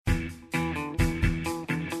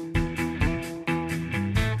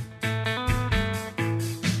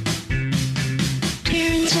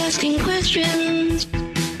asking questions.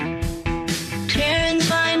 Taryn's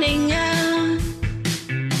finding out.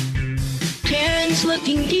 Taryn's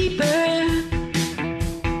looking deeper.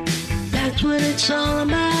 That's what it's all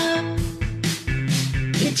about.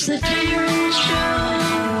 It's the Taryn Show.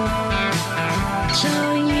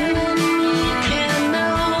 So you and me can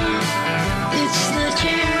know. It's the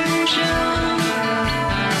Taryn Show.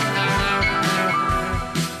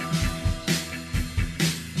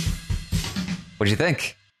 What'd you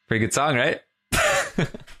think? Pretty good song, right?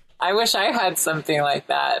 I wish I had something like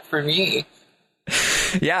that for me.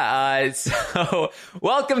 Yeah, so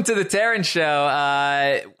welcome to the Taryn Show.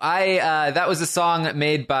 That was a song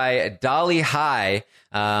made by Dolly High.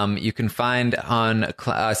 You can find on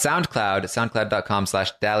SoundCloud,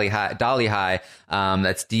 soundcloud.com/Dolly High.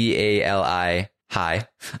 That's DALI High.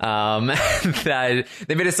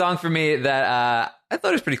 They made a song for me that I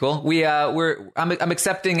thought it was pretty cool. I'm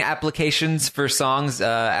accepting applications for songs.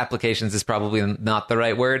 Applications is probably not the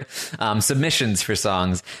right word. Submissions for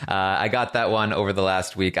songs. I got that one over the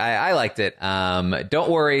last week. I liked it. Don't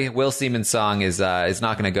worry, Will Seaman's song is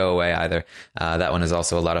not going to go away either. That one is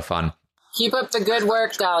also a lot of fun. Keep up the good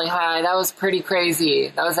work, Dolly High. That was pretty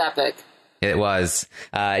crazy. That was epic. It was.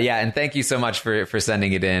 Yeah, and thank you so much for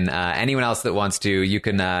sending it in. Anyone else that wants to, you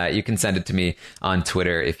can send it to me on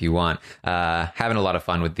Twitter if you want. Having a lot of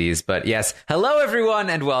fun with these. But yes, hello everyone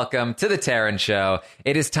and welcome to the Taryn Show.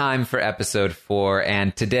 It is time for episode 4,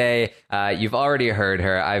 and today, you've already heard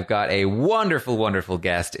her. I've got a wonderful, wonderful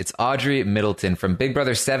guest. It's Audrey Middleton from Big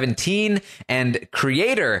Brother 17 and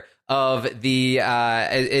creator of the,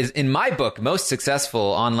 is in my book, most successful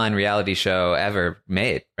online reality show ever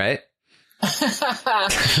made, right?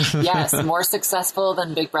 Yes, more successful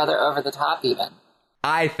than Big Brother Over the Top even.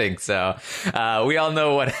 I think so. We all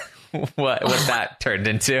know what that turned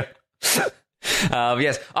into.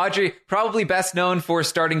 Yes, Audrey, probably best known for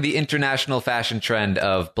starting the international fashion trend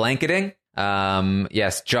of blanketing.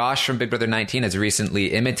 Yes, Josh from Big Brother 19 has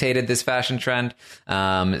recently imitated this fashion trend.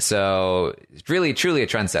 So really, truly a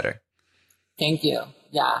trendsetter. Thank you.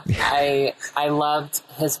 Yeah, I loved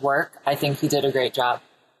his work. I think he did a great job.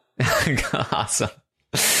 Awesome.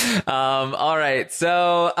 All right.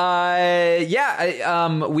 So,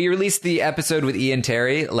 we released the episode with Ian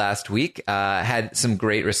Terry last week, had some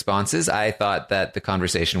great responses. I thought that the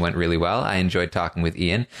conversation went really well. I enjoyed talking with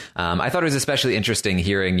Ian. I thought it was especially interesting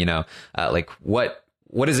hearing,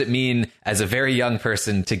 what does it mean as a very young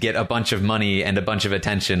person to get a bunch of money and a bunch of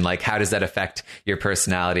attention? Like, how does that affect your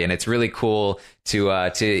personality? And it's really cool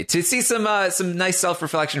to see some nice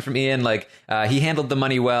self-reflection from Ian. Like, he handled the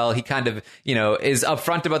money well. He kind of, is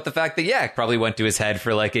upfront about the fact that, it probably went to his head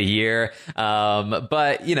for like a year.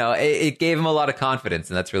 But it gave him a lot of confidence,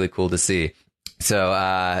 and that's really cool to see.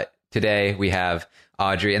 So, today we have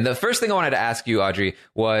Audrey. And the first thing I wanted to ask you, Audrey,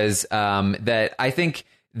 was, that I think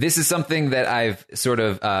this is something that I've sort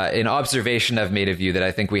of, an observation I've made of you that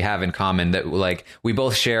I think we have in common, that like we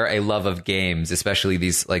both share a love of games, especially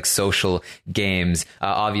these like social games.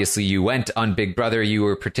 Obviously you went on Big Brother, you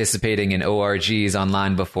were participating in ORGs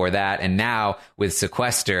online before that, and now with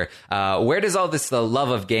Sequester. Where does all this, the love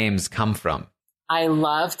of games, come from? I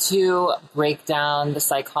love to break down the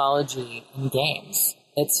psychology in games.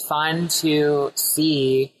 It's fun to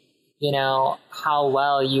see how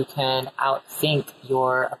well you can outthink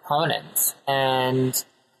your opponent. And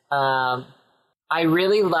I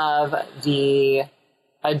really love the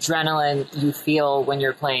adrenaline you feel when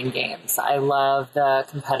you're playing games. I love the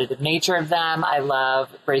competitive nature of them. I love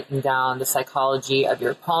breaking down the psychology of your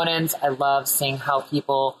opponents. I love seeing how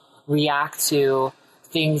people react to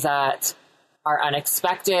things that are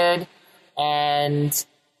unexpected. And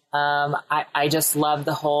I just love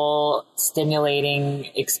the whole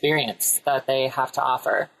stimulating experience that they have to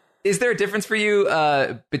offer. Is there a difference for you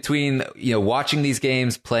between watching these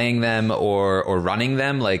games, playing them, or running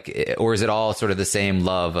them? Or is it all sort of the same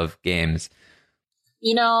love of games?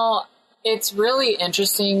 It's really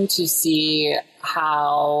interesting to see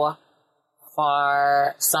how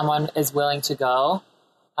far someone is willing to go.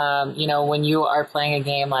 When you are playing a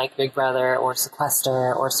game like Big Brother or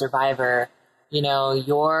Sequester or Survivor,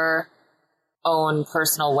 your own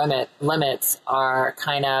personal limits are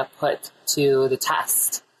kind of put to the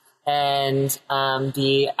test. And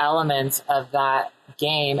the elements of that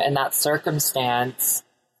game and that circumstance,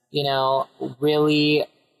 really,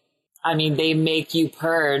 they make you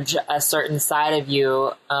purge a certain side of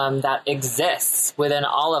you that exists within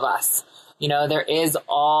all of us. There is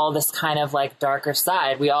all this kind of like darker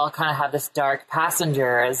side. We all kind of have this dark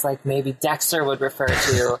passenger, as like maybe Dexter would refer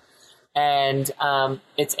to. And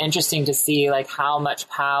it's interesting to see like how much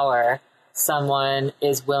power someone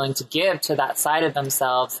is willing to give to that side of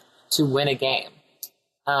themselves to win a game.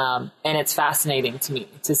 And it's fascinating to me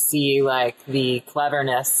to see like the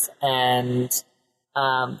cleverness and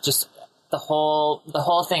just the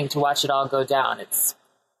whole thing, to watch it all go down.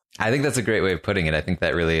 I think that's a great way of putting it. I think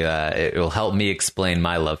that really it will help me explain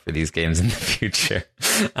my love for these games in the future.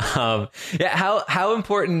 How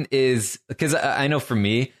important is, because I know for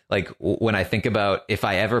me, like when I think about if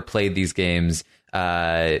I ever played these games,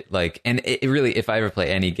 like, and it really, if I ever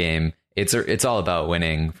play any game, it's all about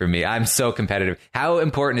winning for me. I'm so competitive. How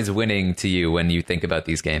important is winning to you when you think about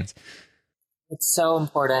these games? It's so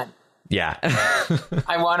important. Yeah.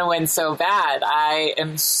 I want to win so bad. I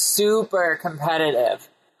am super competitive.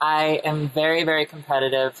 I am very, very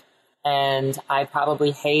competitive, and I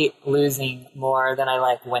probably hate losing more than I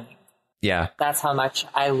like winning. Yeah. That's how much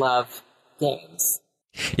I love games.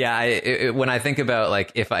 Yeah. When I think about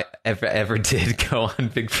like, if I ever did go on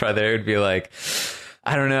Big Brother, it would be like,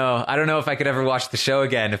 I don't know. I don't know if I could ever watch the show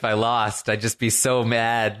again. If I lost, I'd just be so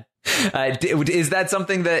mad. Is that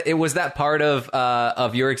something was that part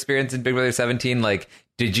of your experience in Big Brother 17? Like,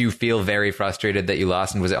 did you feel very frustrated that you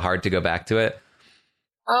lost, and was it hard to go back to it?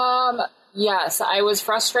 Yes, I was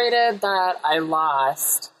frustrated that I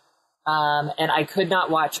lost, and I could not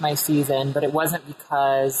watch my season, but it wasn't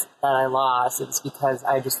because that I lost. It was because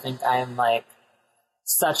I just think I'm like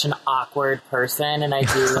such an awkward person, and I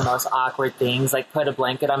do the most awkward things, like put a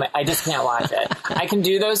blanket on I just can't watch it. I can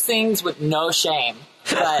do those things with no shame,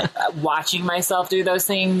 but watching myself do those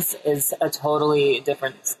things is a totally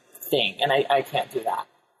different thing, and I can't do that.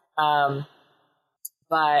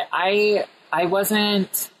 But I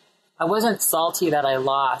wasn't salty that I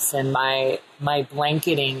lost, and my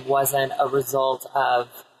blanketing wasn't a result of,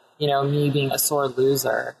 me being a sore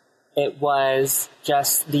loser. It was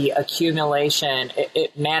just the accumulation.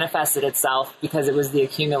 It manifested itself because it was the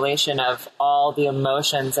accumulation of all the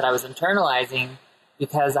emotions that I was internalizing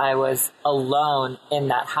because I was alone in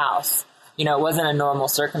that house. It wasn't a normal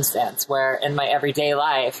circumstance where in my everyday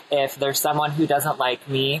life, if there's someone who doesn't like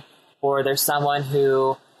me, or there's someone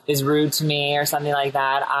who is rude to me or something like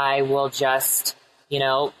that, I will just,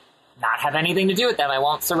 not have anything to do with them. I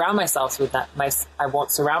won't surround myself with them.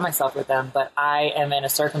 But I am in a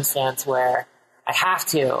circumstance where I have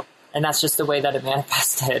to, and that's just the way that it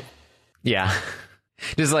manifested. Yeah.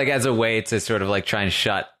 Just like as a way to sort of like try and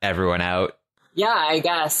shut everyone out. Yeah, I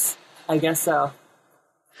guess so.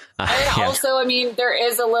 And Yeah. also, there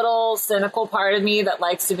is a little cynical part of me that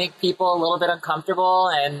likes to make people a little bit uncomfortable,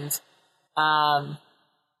 and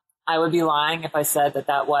I would be lying if I said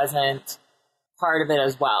that wasn't part of it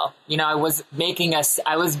as well. I was making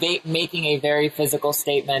a very physical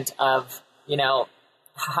statement of,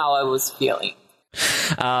 how I was feeling.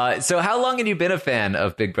 So how long had you been a fan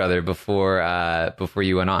of Big Brother before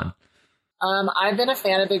you went on? I've been a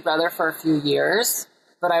fan of Big Brother for a few years,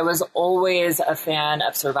 but I was always a fan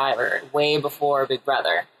of Survivor way before Big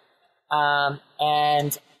Brother.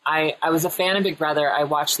 And I was a fan of Big Brother. I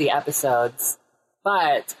watched the episodes,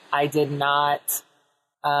 but I did not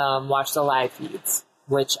watch the live feeds,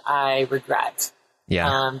 which I regret.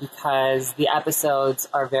 Yeah. Because the episodes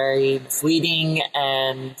are very misleading,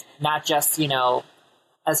 and not just,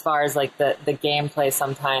 as far as like the gameplay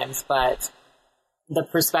sometimes, but the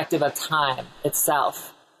perspective of time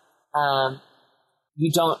itself.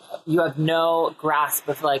 You have no grasp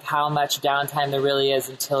of like how much downtime there really is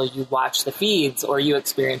until you watch the feeds or you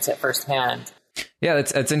experience it firsthand. Yeah,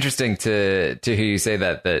 it's interesting to hear you say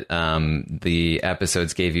that the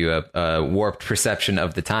episodes gave you a warped perception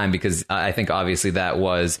of the time, because I think obviously that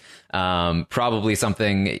was probably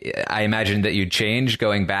something I imagine that you'd change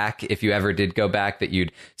going back, if you ever did go back, that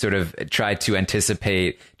you'd sort of try to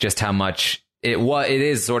anticipate just how much it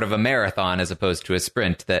is sort of a marathon as opposed to a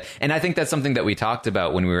sprint. And I think that's something that we talked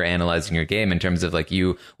about when we were analyzing your game, in terms of like,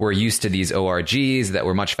 you were used to these ORGs that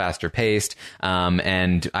were much faster paced.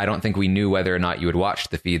 And I don't think we knew whether or not you had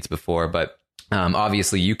watched the feeds before, but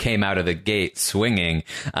obviously you came out of the gate swinging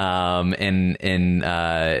in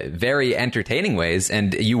very entertaining ways,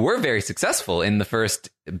 and you were very successful in the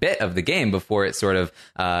first bit of the game before it sort of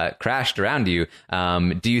crashed around you.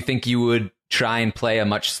 Do you think you would try and play a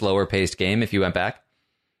much slower paced game if you went back?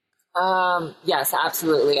 Yes,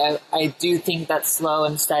 absolutely. I do think that slow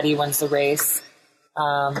and steady wins the race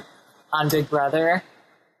on Big Brother.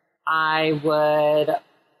 I would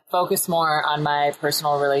focus more on my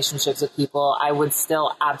personal relationships with people. I would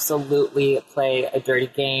still absolutely play a dirty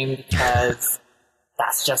game because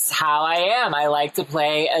that's just how I am. I like to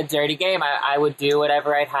play a dirty game. I would do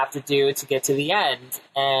whatever I'd have to do to get to the end.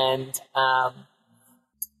 And,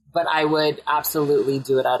 but I would absolutely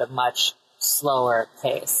do it at a much slower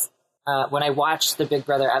pace. when I watched the Big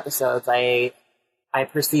Brother episodes, I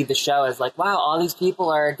perceived the show as like, wow, all these people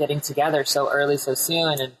are getting together so early, so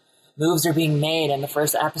soon, and moves are being made in the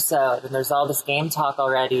first episode, and there's all this game talk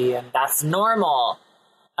already, and that's normal.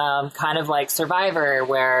 Kind of like Survivor,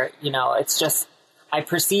 where, you know, it's just, I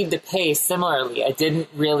perceived the pace similarly. I didn't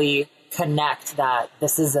really connect that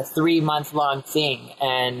this is a 3-month-long thing,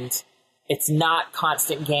 and it's not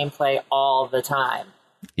constant gameplay all the time.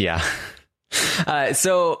 Yeah.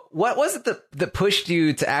 So what was it that pushed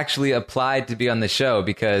you to actually apply to be on the show?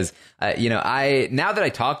 Because, now that I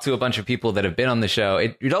talk to a bunch of people that have been on the show,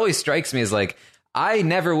 it always strikes me as like, I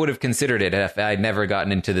never would have considered it if I'd never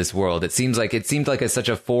gotten into this world. It seemed like it's such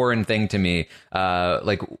a foreign thing to me.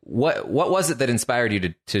 Like what was it that inspired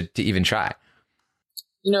you to even try?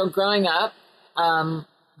 You know, growing up,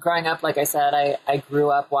 like I said, I grew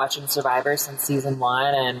up watching Survivor since season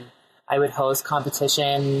 1, and I would host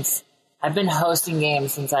competitions. I've been hosting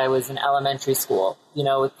games since I was in elementary school, you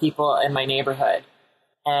know, with people in my neighborhood.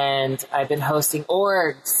 And I've been hosting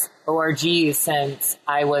ORGs since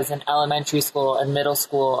I was in elementary school and middle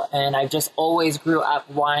school. And I just always grew up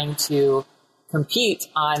wanting to compete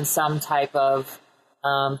on some type of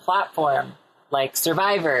platform like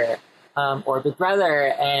Survivor or Big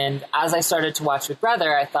Brother. And as I started to watch Big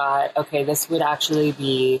Brother, I thought, okay, this would actually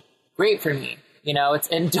be great for me. You know, it's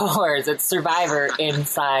indoors, it's Survivor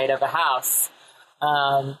inside of a house.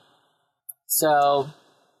 So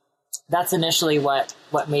that's initially what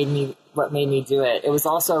made me do it. It was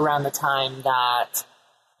also around the time that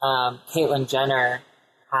Caitlyn Jenner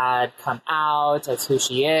had come out as who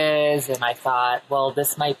she is, and I thought, well,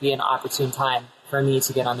 this might be an opportune time for me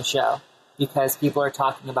to get on the show because people are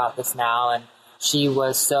talking about this now, and she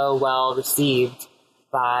was so well received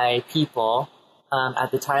by people at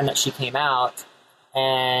the time that she came out.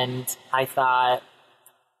 And I thought,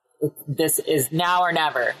 this is now or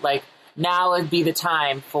never. Like, now would be the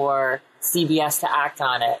time for CBS to act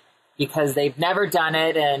on it because they've never done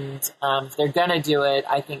it, and if they're going to do it,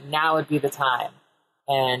 I think now would be the time.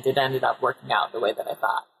 And it ended up working out the way that I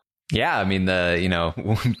thought. Yeah, I mean,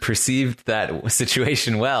 perceived that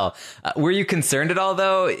situation well. Were you concerned at all,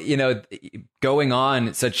 though, going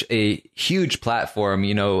on such a huge platform,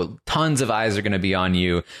 tons of eyes are going to be on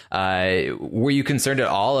you. Were you concerned at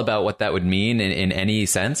all about what that would mean in any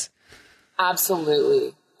sense?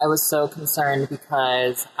 Absolutely. I was so concerned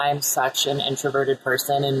because I'm such an introverted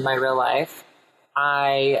person in my real life.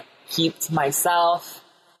 I keep to myself.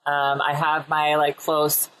 I have my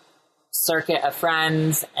close circuit of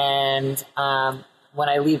friends, and when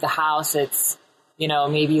I leave the house, it's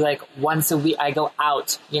maybe once a week I go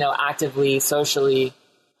out actively socially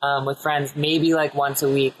with friends, maybe once a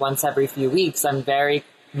week, once every few weeks. I'm very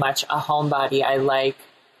much a homebody. I like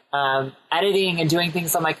editing and doing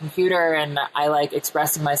things on my computer, and I like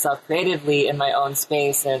expressing myself creatively in my own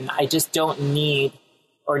space, and I just don't need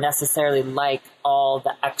or necessarily like all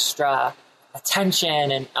the extra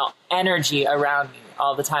attention and energy around me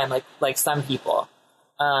all the time, like some people.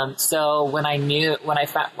 So when I knew when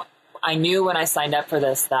I signed up for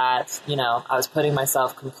this that I was putting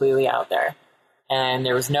myself completely out there, and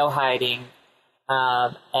there was no hiding.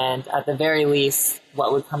 And at the very least,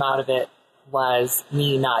 what would come out of it was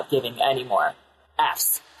me not giving any more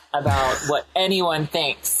F's about what anyone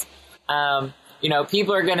thinks.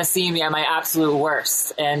 People are going to see me at my absolute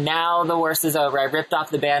worst. And now the worst is over. I ripped off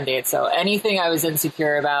the Band-Aid. So anything I was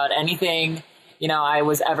insecure about, anything, I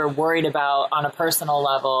was ever worried about on a personal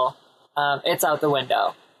level, it's out the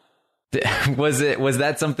window. Was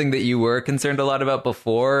that something that you were concerned a lot about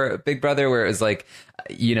before Big Brother, where it was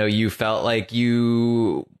you felt like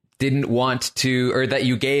you didn't want to, or that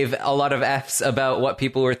you gave a lot of F's about what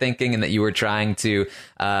people were thinking, and that you were trying to,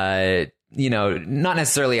 not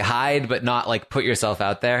necessarily hide, but not put yourself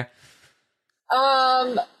out there?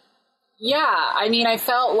 Yeah. I mean, I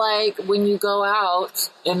felt like when you go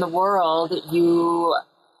out in the world,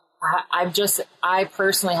 I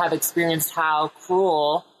personally have experienced how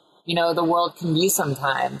cruel, the world can be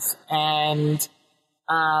sometimes. And,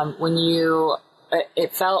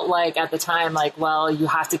 it felt like at the time, you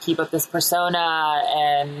have to keep up this persona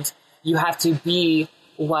and you have to be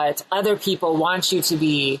what other people want you to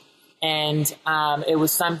be. And it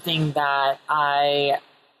was something that I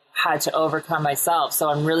had to overcome myself. So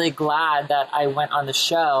I'm really glad that I went on the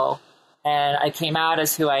show and I came out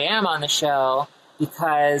as who I am on the show,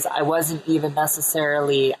 because I wasn't even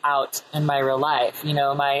necessarily out in my real life.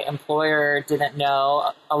 My employer didn't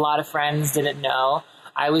know. A lot of friends didn't know.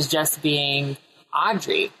 I was just being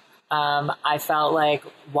Audrey. I felt like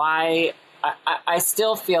I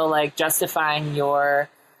still feel like justifying your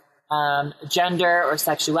gender or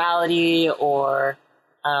sexuality or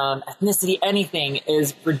ethnicity, anything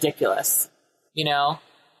is ridiculous, you know?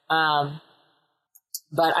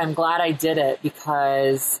 But I'm glad I did it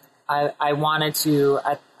because I wanted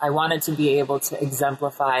to be able to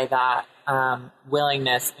exemplify that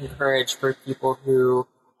willingness and courage for people who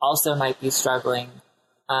also might be struggling,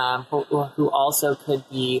 who also could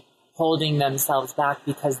be holding themselves back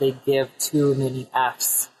because they give too many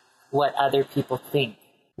F's what other people think.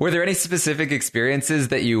 Were there any specific experiences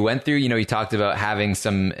that you went through? You know, you talked about having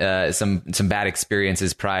some bad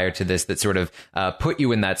experiences prior to this that sort of put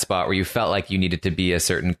you in that spot where you felt like you needed to be a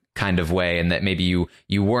certain kind of way, and that maybe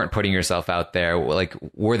you weren't putting yourself out there. Like,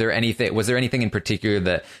 was there anything in particular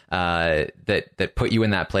that put you in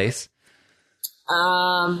that place?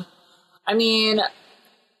 I mean,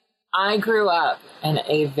 I grew up in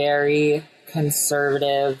a very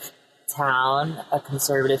conservative town, a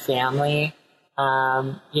conservative family.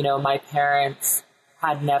 You know, my parents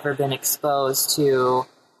had never been exposed to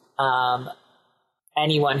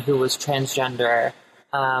anyone who was transgender,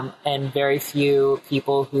 and very few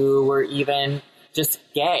people who were even just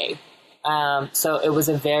gay. So it was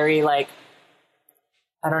a very, like,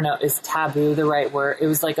 I don't know, is taboo the right word? It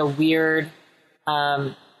was like a weird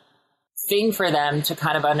thing for them to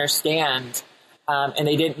kind of understand, and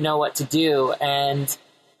they didn't know what to do. And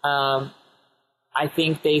I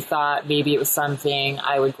think they thought maybe it was something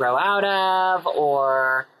I would grow out of,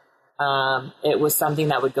 or it was something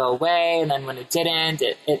that would go away. And then when it didn't,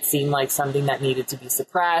 it seemed like something that needed to be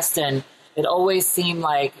suppressed. And it always seemed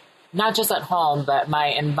like, not just at home, but my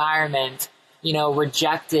environment, you know,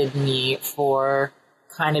 rejected me for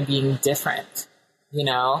kind of being different, you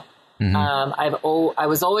know? Mm-hmm. I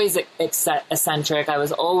was always eccentric. I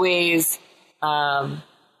was always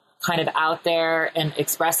kind of out there and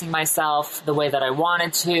expressing myself the way that I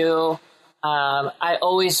wanted to. I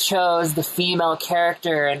always chose the female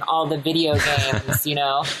character in all the video games, you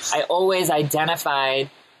know. I always identified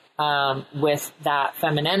with that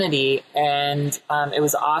femininity, and it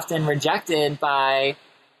was often rejected by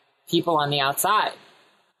people on the outside.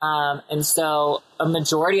 And so a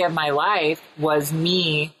majority of my life was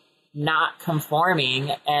me not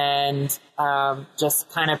conforming and just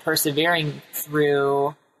kind of persevering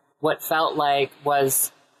through what felt like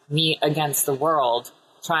was me against the world,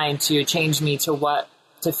 trying to change me to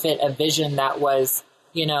fit a vision that was,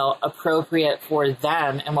 you know, appropriate for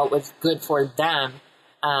them and what was good for them.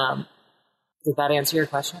 Did that answer your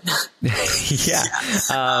question?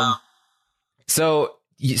 Yeah. So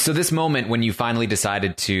this moment when you finally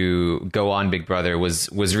decided to go on Big Brother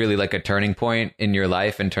was really like a turning point in your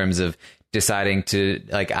life in terms of deciding to,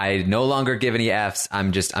 like, I no longer give any F's.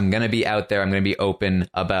 I'm going to be out there. I'm going to be open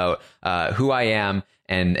about who I am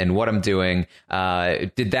and what I'm doing.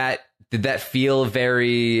 Did that feel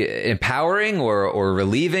very empowering or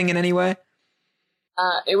relieving in any way?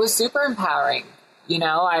 It was super empowering. You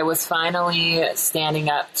know, I was finally standing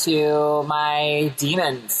up to my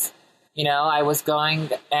demons. You know, I was going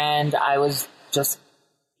and I was just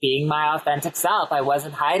being my authentic self. I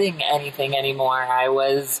wasn't hiding anything anymore. I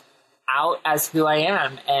was out as who I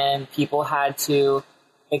am, and people had to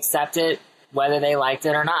accept it whether they liked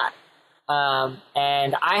it or not.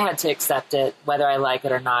 And I had to accept it whether I like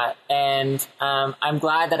it or not. And I'm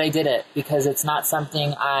glad that I did it, because it's not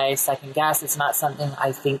something I second guess. It's not something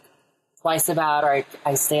I think twice about, or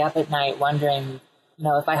I stay up at night wondering, you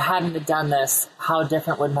know, if I hadn't have done this, how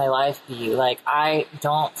different would my life be? Like, I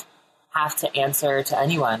don't have to answer to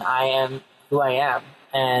anyone. I am who I am.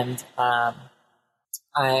 And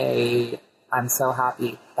I'm so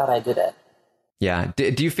happy that I did it. Yeah.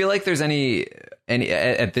 Do you feel like there's any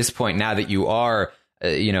at this point, now that you are,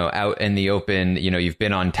 you know, out in the open, you know, you've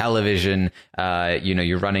been on television, you know,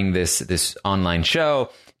 you're running this online show.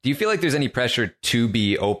 Do you feel like there's any pressure to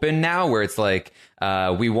be open now, where it's like,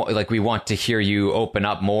 we want to hear you open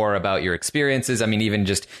up more about your experiences? I mean, even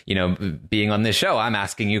just, you know, being on this show, I'm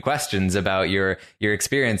asking you questions about your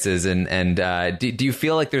experiences, and do you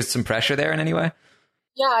feel like there's some pressure there in any way?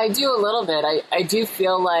 Yeah, I do a little bit. I do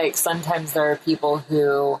feel like sometimes there are people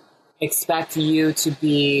who expect you to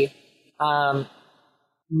be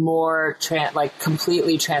more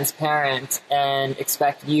completely transparent, and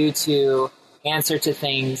expect you to answer to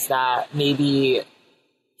things that maybe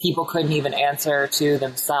people couldn't even answer to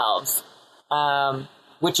themselves,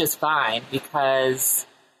 which is fine, because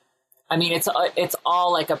I mean, it's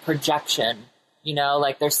all like a projection, you know,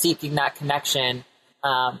 like they're seeking that connection.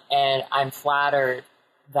 And I'm flattered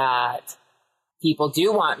that people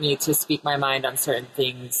do want me to speak my mind on certain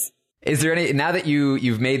things. Is there any, now that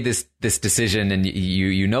you've made this decision and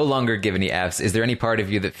you no longer give any Fs, is there any part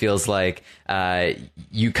of you that feels like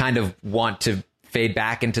you kind of want to fade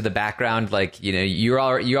back into the background? Like, you know, you're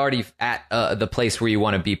already at the place where you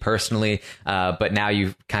want to be personally, but now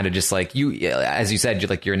you kind of just like as you said,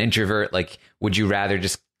 you're an introvert. Like, would you rather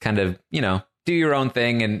just kind of, you know, do your own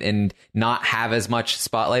thing and not have as much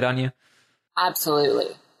spotlight on you?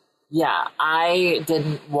 Absolutely. Yeah, I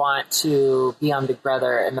didn't want to be on Big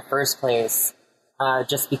Brother in the first place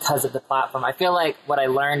just because of the platform. I feel like what I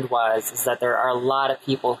learned is that there are a lot of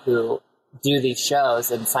people who do these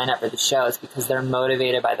shows and sign up for the shows because they're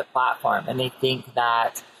motivated by the platform, and they think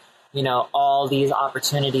that, you know, all these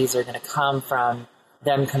opportunities are going to come from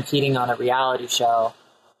them competing on a reality show.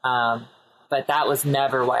 But that was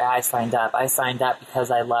never why I signed up. I signed up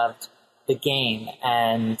because I loved the game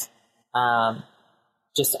and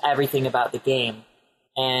just everything about the game.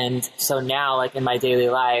 And so now, like, in my daily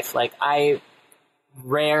life, like, I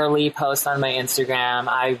rarely post on my Instagram.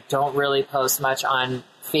 I don't really post much on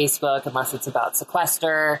Facebook unless it's about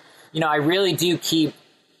Sequester. You know, I really do keep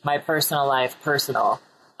my personal life personal.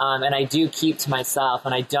 And I do keep to myself,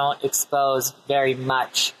 and I don't expose very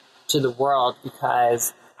much to the world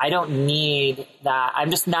because I don't need that.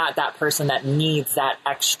 I'm just not that person that needs that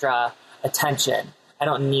extra attention. I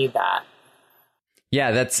don't need that.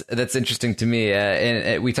 Yeah, that's interesting to me.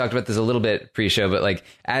 And we talked about this a little bit pre-show, but like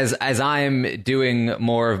as I'm doing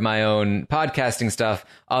more of my own podcasting stuff,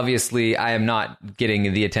 obviously I am not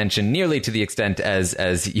getting the attention nearly to the extent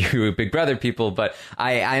as you Big Brother people, but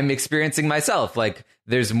I'm experiencing myself. Like,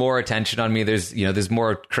 there's more attention on me. There's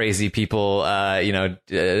more crazy people,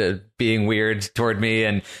 being weird toward me,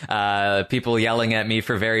 and people yelling at me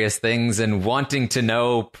for various things and wanting to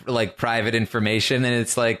know like private information. And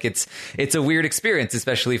it's like, it's a weird experience,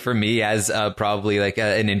 especially for me as probably like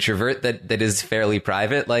an introvert that is fairly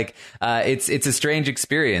private. Like, it's a strange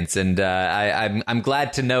experience. And I'm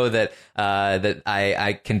glad to know that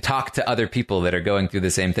I can talk to other people that are going through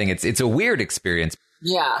the same thing. It's a weird experience.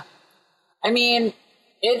 Yeah. I mean,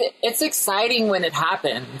 it's exciting when it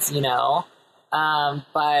happens, you know,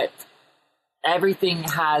 but everything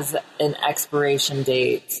has an expiration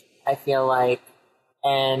date, I feel like.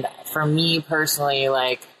 And for me personally,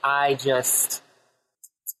 like, I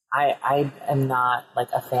am not like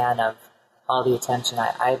a fan of all the attention.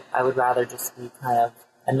 I would rather just be kind of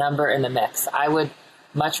a number in the mix. I would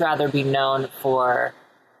much rather be known for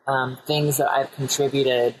things that I've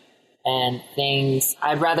contributed and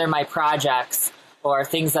I'd rather my projects or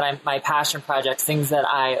things that my passion projects, things that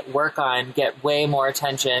I work on get way more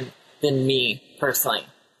attention than me personally.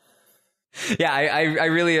 Yeah, I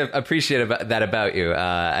really appreciate that about you.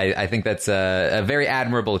 I think that's a very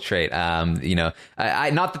admirable trait.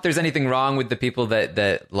 Not that there's anything wrong with the people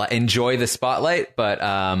that enjoy the spotlight, but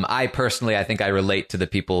I think I relate to the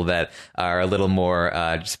people that are a little more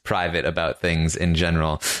just private about things in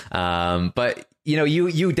general. But you know,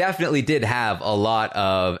 you definitely did have a lot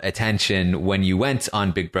of attention when you went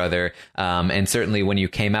on Big Brother, and certainly when you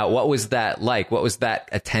came out. What was that like? What was that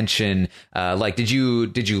attention like? Did you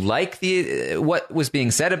like what was being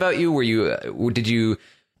said about you? Were you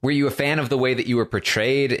a fan of the way that you were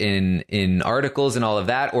portrayed in articles and all of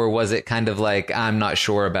that, or was it kind of like, I'm not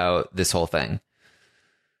sure about this whole thing?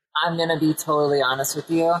 I'm gonna be totally honest with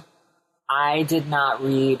you. I did not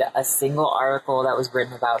read a single article that was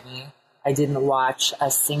written about me. I didn't watch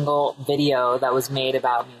a single video that was made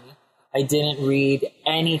about me. I didn't read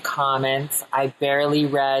any comments. I barely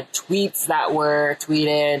read tweets that were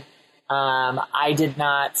tweeted. I did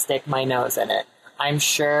not stick my nose in it. I'm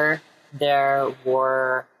sure there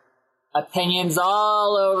were opinions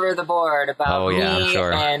all over the board about me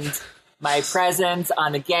and my presence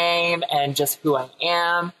on the game and just who I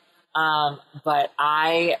am. But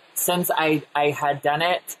since I had done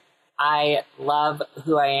it, I love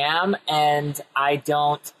who I am, and I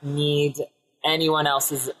don't need anyone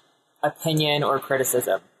else's opinion or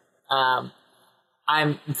criticism.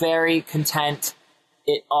 I'm very content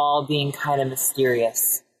it all being kind of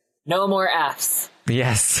mysterious. No more Fs.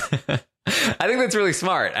 Yes. I think that's really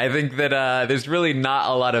smart. I think that there's really not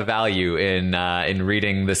a lot of value in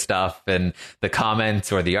reading the stuff and the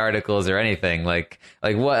comments or the articles or anything. Like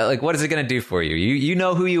what is it going to do for you? You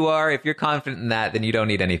know who you are. If you're confident in that, then you don't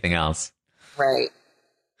need anything else. Right.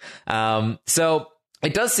 So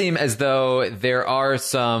it does seem as though there are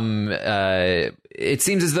some. It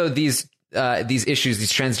seems as though these issues,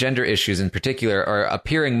 these transgender issues in particular, are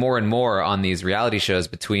appearing more and more on these reality shows.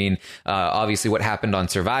 Between obviously what happened on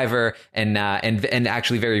Survivor and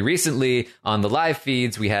actually very recently on the live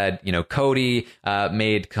feeds, we had Cody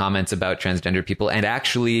made comments about transgender people and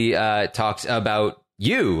actually talked about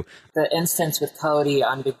you. The instance with Cody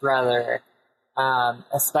on Big Brother,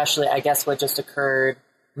 especially, I guess what just occurred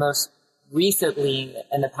most recently,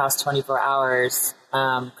 in the past 24 hours,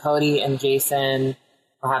 Cody and Jason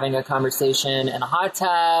were having a conversation in a hot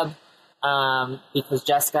tub because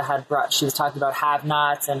Jessica she was talking about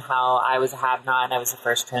have-nots and how I was a have-not and I was the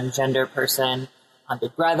first transgender person on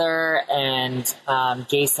Big Brother. And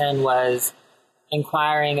Jason was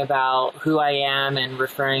inquiring about who I am and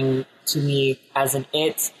referring to me as an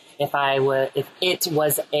it, if it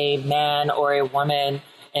was a man or a woman.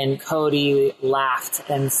 And Cody laughed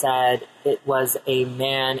and said it was a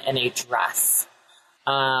man in a dress.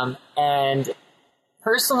 And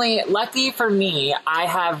personally, lucky for me, I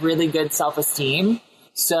have really good self-esteem,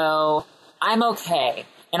 so I'm okay.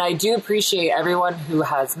 And I do appreciate everyone who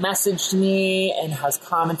has messaged me and has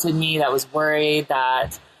commented me that was worried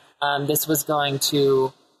that this was going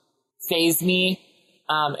to phase me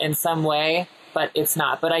in some way, but it's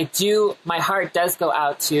not. But my heart does go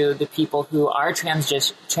out to the people who are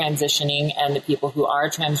transitioning and the people who are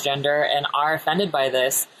transgender and are offended by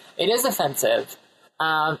this. It is offensive.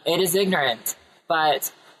 It is ignorant,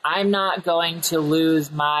 but I'm not going to lose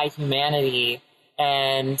my humanity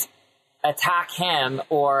and attack him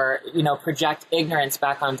or, project ignorance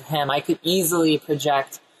back onto him. I could easily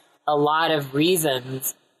project a lot of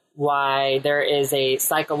reasons why there is a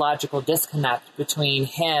psychological disconnect between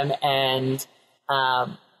him and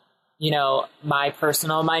my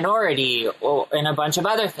personal minority and a bunch of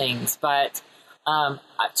other things. But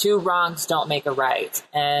two wrongs don't make a right.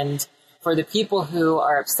 And for the people who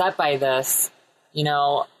are upset by this,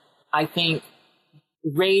 I think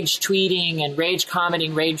rage tweeting and rage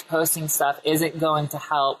commenting, rage posting stuff isn't going to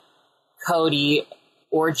help Cody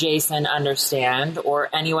or Jason understand, or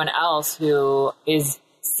anyone else who is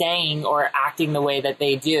saying or acting the way that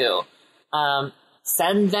they do.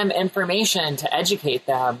 Send them information to educate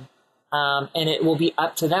them, and it will be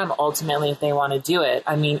up to them ultimately if they want to do it.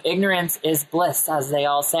 I mean, ignorance is bliss, as they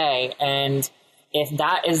all say, and if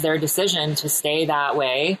that is their decision to stay that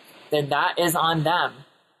way, then that is on them.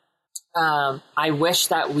 I wish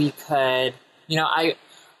that we could,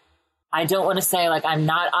 I don't want to say I'm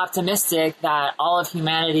not optimistic that all of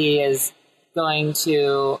humanity is going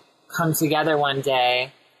to come together one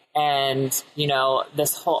day. And,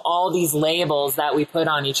 all these labels that we put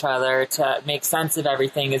on each other to make sense of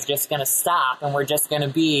everything is just going to stop, and we're just going to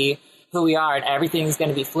be who we are and everything's going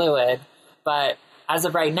to be fluid. But as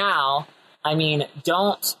of right now, I mean,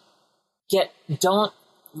 don't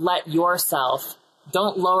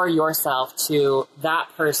lower yourself to that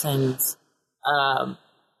person's,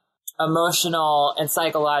 emotional and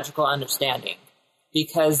psychological understanding,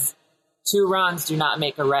 because two wrongs do not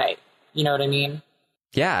make a right. You know what I mean?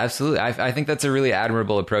 Yeah, absolutely. I think that's a really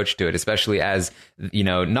admirable approach to it, especially as,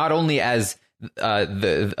 not only as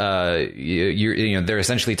they're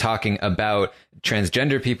essentially talking about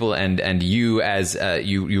transgender people and you as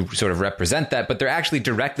you sort of represent that, but they're actually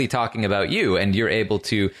directly talking about you, and you're able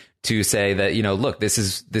to say that, look, this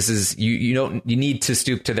is you need to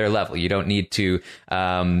stoop to their level. You don't need to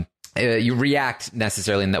you react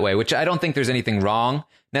necessarily in that way, which I don't think there's anything wrong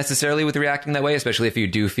necessarily with reacting that way, especially if you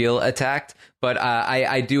do feel attacked. But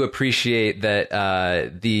I do appreciate that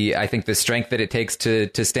I think the strength that it takes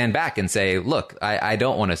to stand back and say, look, I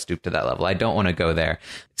don't want to stoop to that level. I don't want to go there.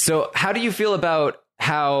 So how do you feel about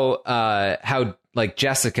how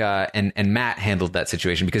Jessica and Matt handled that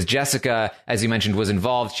situation? Because Jessica, as you mentioned, was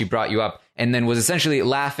involved. She brought you up and then was essentially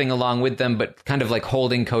laughing along with them, but kind of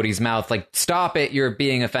holding Cody's mouth, stop it, you're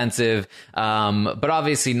being offensive. But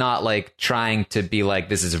obviously not trying to be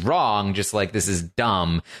this is wrong, just this is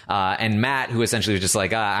dumb. And Matt, who essentially was just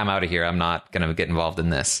I'm out of here. I'm not going to get involved in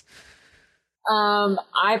this.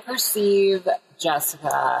 I perceive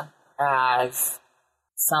Jessica as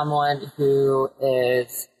someone who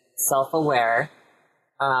is self-aware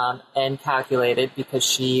and calculated, because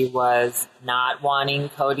she was not wanting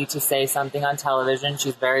Cody to say something on television.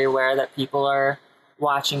 She's very aware that people are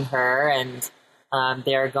watching her, and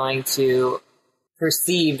they're going to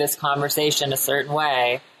perceive this conversation a certain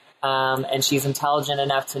way. And she's intelligent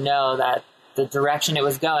enough to know that the direction it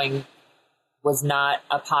was going was not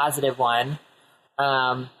a positive one.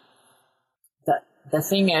 The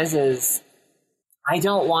thing is I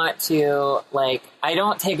don't want to, I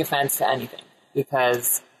don't take offense to anything,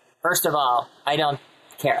 because first of all, I don't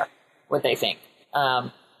care what they think.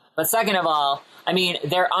 But second of all, I mean,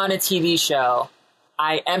 they're on a TV show.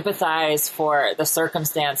 I empathize for the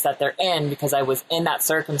circumstance that they're in, because I was in that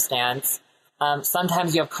circumstance.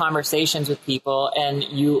 Sometimes you have conversations with people and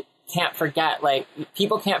you can't forget,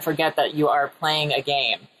 people can't forget that you are playing a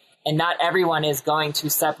game, and not everyone is going to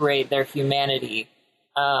separate their humanity.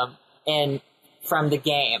 And from the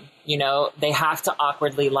game. You know, they have to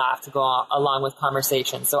awkwardly laugh to go along with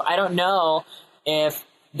conversation. So I don't know if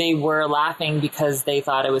they were laughing because they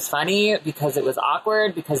thought it was funny, because it was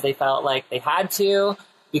awkward, because they felt like they had to,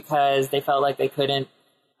 because they felt like they couldn't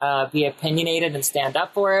be opinionated and stand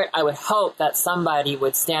up for it. I would hope that somebody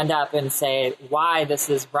would stand up and say why this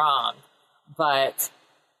is wrong. But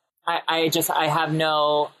I have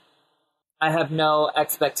no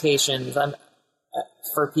expectations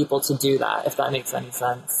for people to do that, if that makes any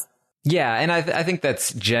sense. Yeah, and I think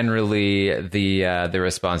that's generally the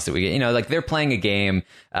response that we get. You know, like they're playing a game.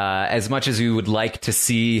 As much as we would like to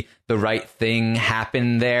see the right thing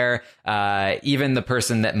happen there, even the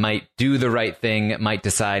person that might do the right thing might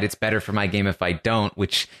decide it's better for my game if I don't,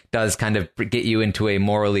 which does kind of get you into a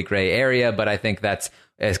morally gray area. But I think that's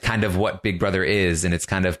kind of what Big Brother is, and it's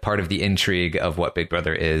kind of part of the intrigue of what Big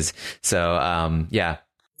Brother is. So, yeah.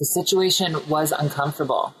 The situation was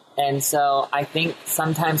uncomfortable. And so I think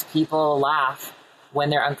sometimes people laugh when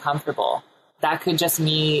they're uncomfortable. That could just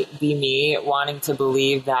be me wanting to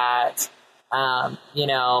believe that,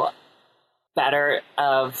 better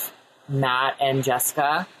of Matt and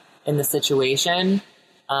Jessica in the situation.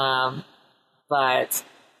 But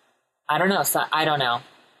I don't know. So I don't know.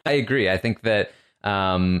 I agree. I think that,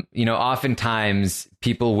 oftentimes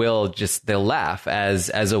people they'll laugh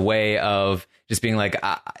as a way of just being like,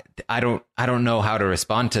 I don't know how to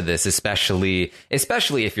respond to this, especially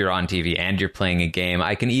if you're on TV and you're playing a game.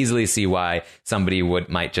 I can easily see why somebody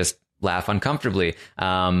might just laugh uncomfortably.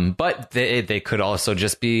 But they could also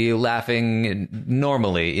just be laughing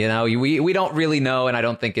normally. You know, we don't really know, and I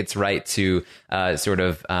don't think it's right to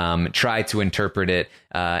try to interpret it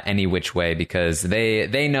any which way, because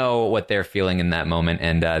they know what they're feeling in that moment,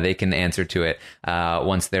 and they can answer to it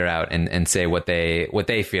once they're out and say what they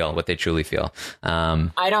feel, what they truly feel.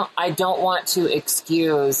 I don't want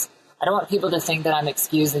people to think that I'm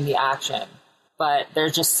excusing the action, but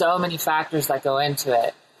there's just so many factors that go into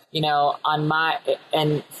it. You know,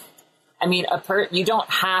 you don't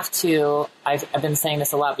have to, I've been saying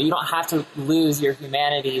this a lot, but you don't have to lose your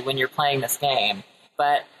humanity when you're playing this game,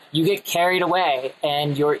 but you get carried away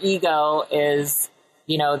and your ego is,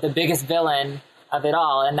 the biggest villain of it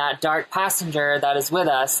all. And that dark passenger that is with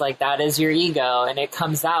us, like that is your ego, and it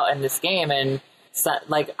comes out in this game. And so,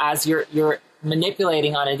 like, as you're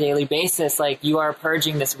manipulating on a daily basis, like you are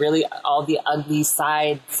purging all the ugly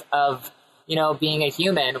sides of, being a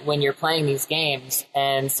human when you're playing these games.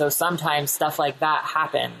 And so sometimes stuff like that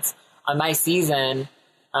happens. On my season,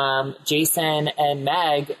 Jason and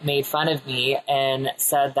Meg made fun of me and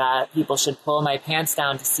said that people should pull my pants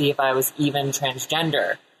down to see if I was even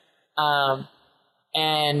transgender.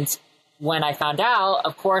 And when I found out,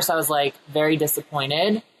 of course, I was like very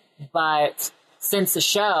disappointed. But since the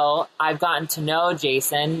show, I've gotten to know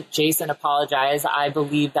Jason. Jason apologized. I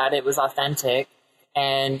believe that it was authentic.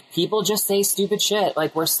 And people just say stupid shit.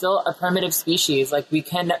 Like, we're still a primitive species. Like, we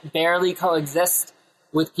can barely coexist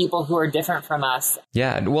with people who are different from us.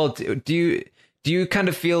 Yeah. Well, do you kind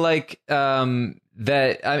of feel like knowing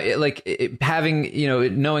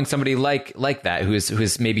somebody like that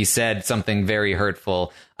who's maybe said something very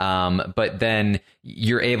hurtful, but then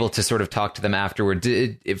you're able to sort of talk to them afterward?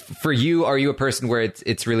 For you, are you a person where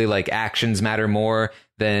it's really like actions matter more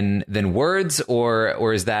than words,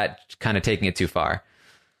 or is that kind of taking it too far?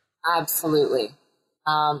 Absolutely.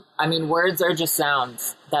 Words are just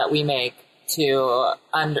sounds that we make to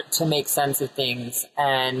make sense of things,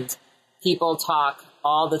 and people talk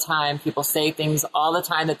all the time. People say things all the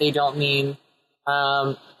time that they don't mean.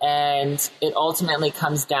 And it ultimately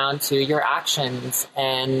comes down to your actions.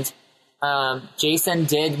 And Jason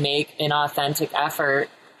did make an authentic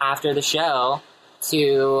effort after the show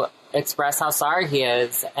to express how sorry he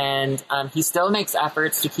is. And he still makes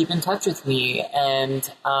efforts to keep in touch with me.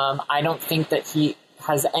 And I don't think that he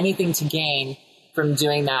has anything to gain from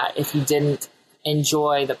doing that if he didn't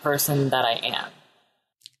enjoy the person that I am.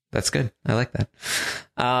 That's good. I like that.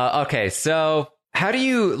 Okay, so how do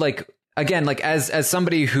you as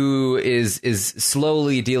somebody who is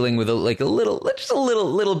slowly dealing with a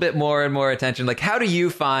little bit more and more attention, like how do you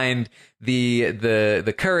find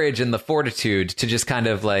the courage and the fortitude to just kind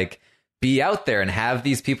of like be out there and have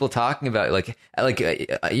these people talking about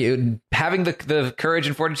you having the courage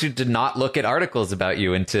and fortitude to not look at articles about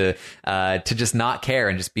you and to just not care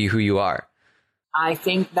and just be who you are? I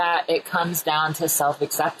think that it comes down to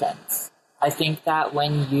self-acceptance. I think that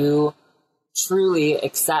when you truly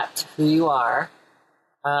accept who you are,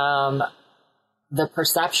 the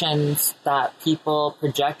perceptions that people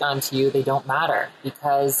project onto you, they don't matter,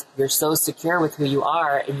 because you're so secure with who you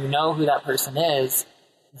are and you know who that person is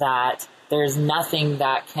that there's nothing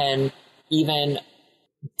that can even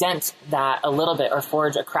dent that a little bit or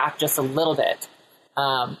forge a crack just a little bit.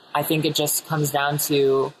 I think it just comes down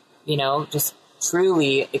to, just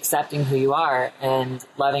truly accepting who you are and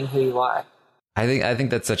loving who you are. I think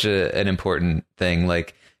that's such an important thing.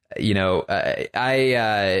 Like, something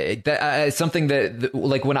that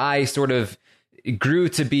like when I sort of grew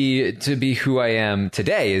to be who I am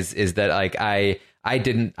today is that like I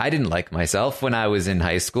didn't like myself when I was in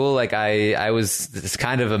high school. Like I was this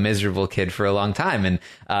kind of a miserable kid for a long time. And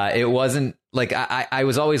it wasn't like I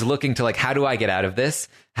was always looking to like, how do I get out of this?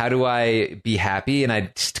 How do I be happy? And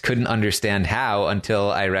I just couldn't understand how until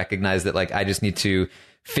I recognized that like I just need to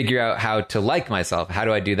figure out how to like myself. How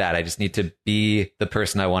do I do that? I just need to be the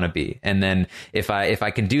person I want to be. And then if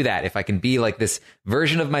I can do that, if I can be like this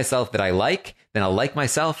version of myself that I like, then I'll like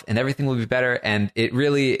myself and everything will be better. And it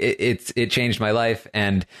really, it changed my life.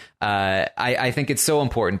 And I think it's so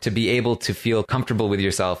important to be able to feel comfortable with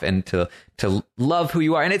yourself and to love who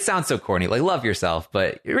you are. And it sounds so corny, like love yourself,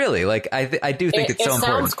 but really, like I do think it's so important.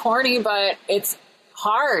 It sounds corny, but it's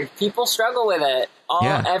hard. People struggle with it.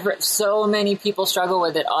 So many people struggle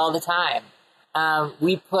with it all the time.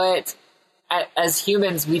 As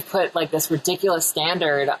humans, we put like this ridiculous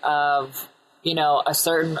standard of, a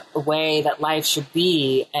certain way that life should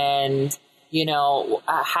be and,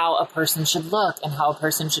 how a person should look and how a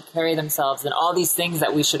person should carry themselves and all these things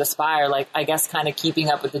that we should aspire, like, I guess, kind of keeping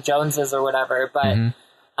up with the Joneses or whatever.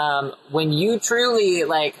 But when you truly,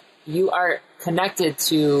 like, you are connected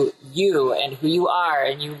to you and who you are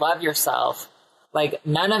and you love yourself, like,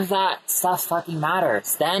 none of that stuff fucking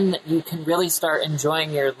matters. Then you can really start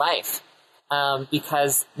enjoying your life,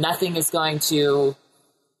 because nothing is going to...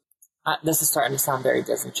 this is starting to sound very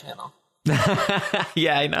Disney Channel.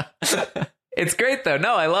 Yeah, I know. It's great though.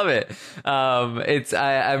 No, I love it.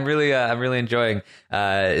 I'm really enjoying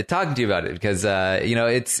talking to you about it because I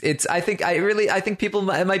think people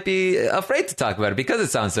might be afraid to talk about it because it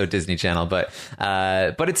sounds so Disney Channel, but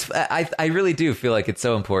I really do feel like it's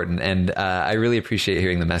so important, and I really appreciate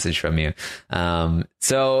hearing the message from you.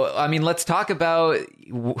 So I mean, let's talk about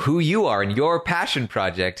who you are and your passion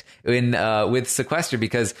project with Sequester,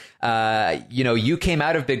 because you came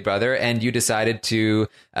out of Big Brother and you decided to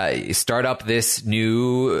start up this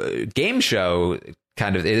new game show.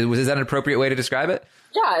 Kind of, is that an appropriate way to describe it?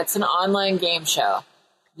 Yeah, it's an online game show.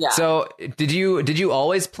 Yeah. So did you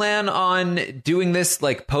always plan on doing this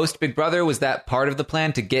like post Big Brother? Was that part of the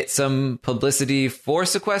plan to get some publicity for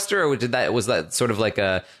Sequester, or was that sort of like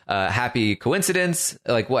a happy coincidence?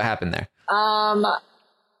 Like what happened there?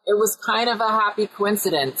 It was kind of a happy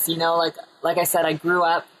coincidence. Like I said, I grew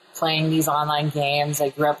up playing these online games. I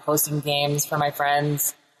grew up hosting games for my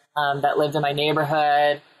friends that lived in my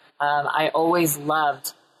neighborhood. I always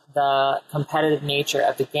loved the competitive nature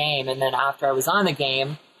of the game. And then after I was on the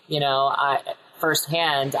game,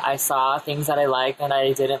 firsthand, I saw things that I liked and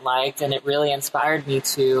I didn't like. And it really inspired me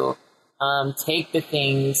to take the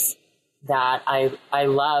things that I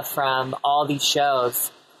love from all these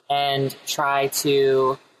shows and try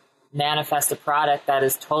to manifest a product that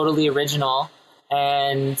is totally original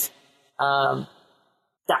and that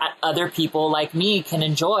other people like me can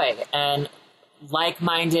enjoy, and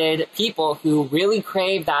like-minded people who really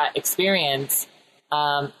crave that experience.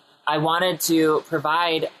 I wanted to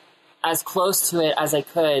provide as close to it as I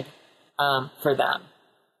could for them.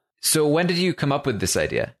 So when did you come up with this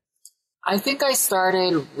idea? I think I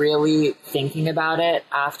started really thinking about it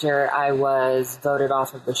after I was voted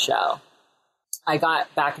off of the show. I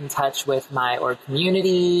got back in touch with my org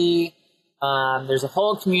community. There's a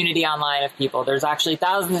whole community online of people. There's actually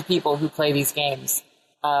thousands of people who play these games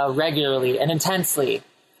regularly and intensely.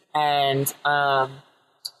 And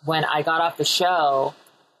when I got off the show,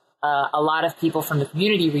 a lot of people from the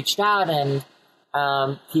community reached out, and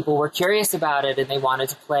people were curious about it, and they wanted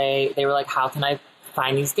to play. They were like, how can I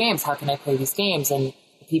find these games? How can I play these games? And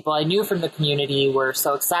the people I knew from the community were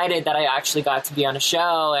so excited that I actually got to be on a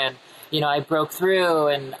show, and I broke through,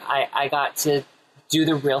 and I got to do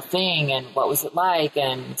the real thing, and what was it like?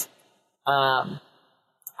 And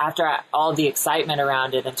after all the excitement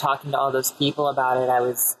around it and talking to all those people about it,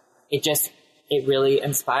 it really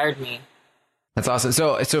inspired me. That's awesome.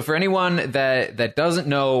 So for anyone that doesn't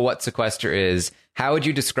know what Sequester is, how would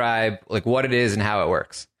you describe like what it is and how it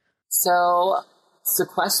works? So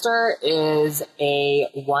Sequester is a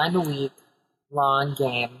 1 week long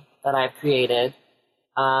game that I've created.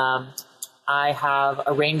 I have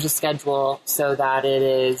arranged a schedule so that it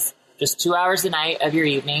is just 2 hours a night of your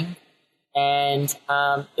evening. And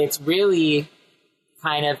it's really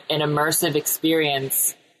kind of an immersive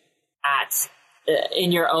experience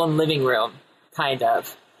in your own living room, kind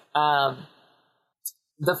of.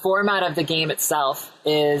 the format of the game itself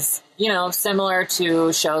is, similar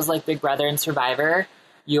to shows like Big Brother and Survivor.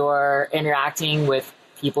 You're interacting with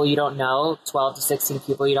people you don't know, 12 to 16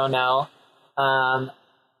 people you don't know.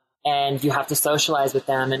 And you have to socialize with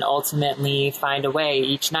them and ultimately find a way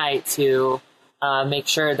each night to make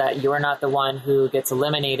sure that you're not the one who gets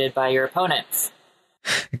eliminated by your opponents.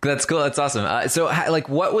 That's cool. That's awesome. So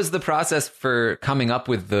what was the process for coming up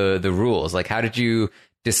with the rules? Like, how did you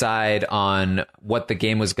decide on what the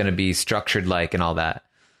game was going to be structured like and all that?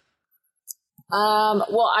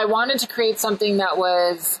 Well, I wanted to create something that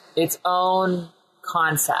was its own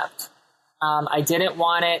concept. I didn't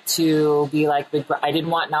want it to be like I didn't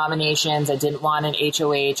want nominations. I didn't want an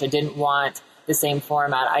HOH. I didn't want the same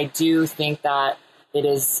format. I do think that it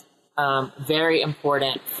is very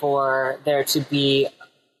important for there to be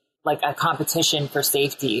like a competition for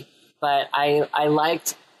safety. But I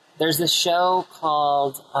liked, there's this show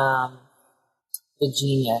called The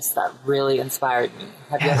Genius that really inspired me.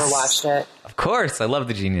 Have you ever watched it? Of course. I love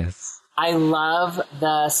The Genius. I love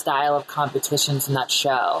the style of competitions in that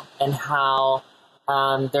show and how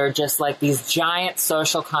they're just like these giant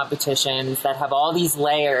social competitions that have all these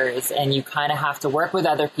layers, and you kind of have to work with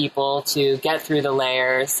other people to get through the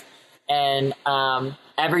layers. And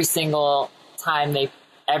every single day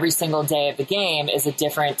of the game is a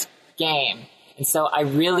different game. And so I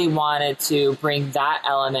really wanted to bring that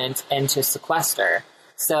element into Sequester.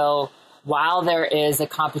 So while there is a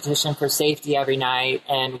competition for safety every night,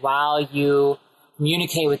 and while you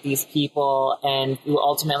communicate with these people and you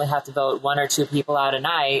ultimately have to vote one or two people out a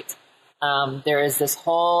night, there is this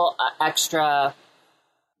whole extra-ness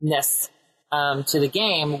to the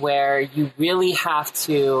game where you really have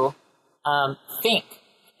to think,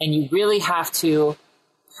 and you really have to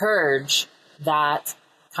purge that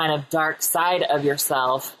kind of dark side of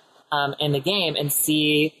yourself in the game and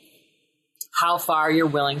see how far you're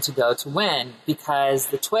willing to go to win, because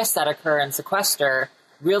the twists that occur in Sequester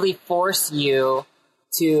really force you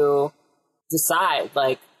to decide,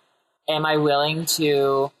 like, am I willing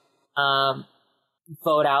to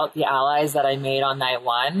vote out the allies that I made on night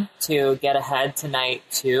 1 to get ahead to night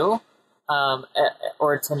 2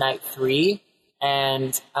 or to night 3?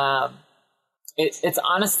 And it's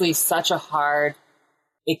honestly such a hard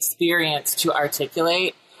experience to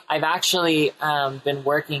articulate. I've actually been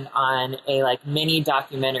working on a mini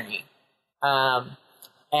documentary,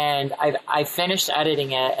 and I finished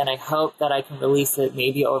editing it, and I hope that I can release it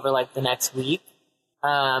maybe over the next week.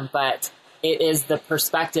 But it is the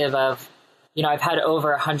perspective of, I've had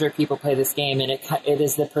over 100 people play this game, and it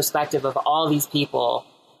is the perspective of all these people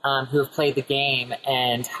who have played the game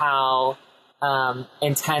and how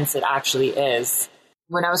intense it actually is.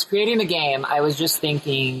 When I was creating the game, I was just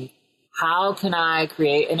thinking, how can I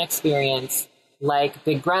create an experience like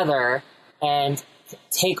Big Brother and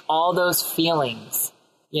take all those feelings,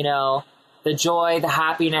 the joy, the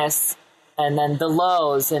happiness, and then the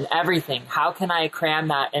lows and everything? How can I cram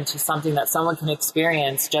that into something that someone can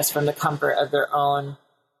experience just from the comfort of their own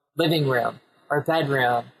living room or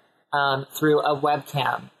bedroom through a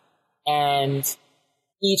webcam? And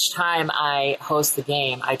each time I host the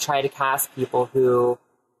game, I try to cast people who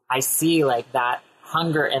I see that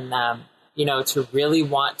hunger in them, to really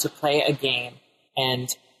want to play a game and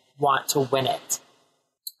want to win it.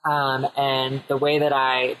 And the way that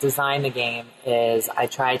I design the game is I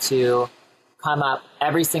try to come up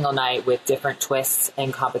every single night with different twists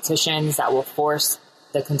and competitions that will force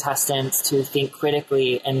the contestants to think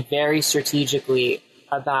critically and very strategically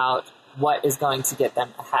about what is going to get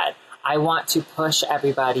them ahead. I want to push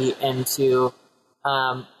everybody into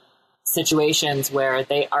situations where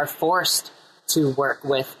they are forced to work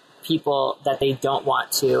with people that they don't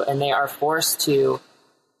want to, and they are forced to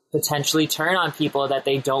potentially turn on people that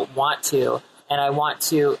they don't want to. And I want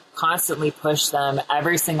to constantly push them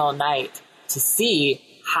every single night to see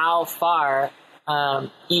how far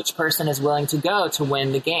each person is willing to go to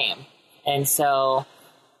win the game. And so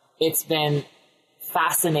it's been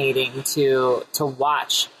fascinating to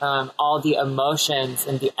watch all the emotions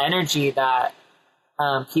and the energy that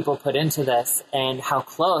people put into this, and how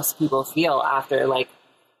close people feel after.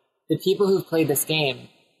 The people who've played this game,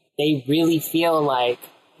 they really feel like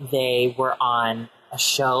they were on a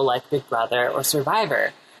show like Big Brother or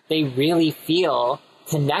Survivor. They really feel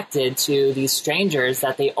connected to these strangers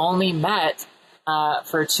that they only met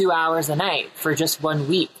for 2 hours a night for just 1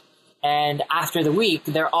 week. And after the week,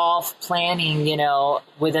 they're all planning,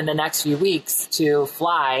 within the next few weeks to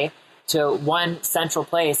fly to one central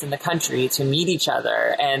place in the country to meet each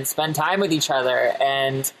other and spend time with each other.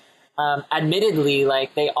 And admittedly,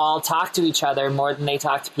 they all talk to each other more than they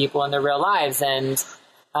talk to people in their real lives. And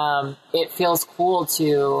it feels cool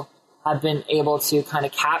to have been able to kind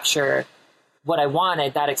of capture what I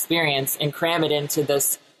wanted, that experience, and cram it into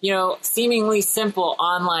this, seemingly simple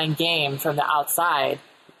online game from the outside.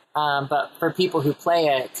 But for people who play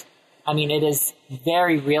it, I mean, it is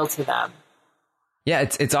very real to them. Yeah,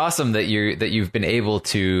 it's awesome that you've been able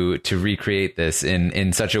to recreate this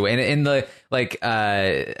in such a way, and in the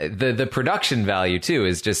the production value too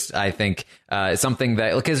is just, I think, something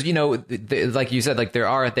that, because like you said, like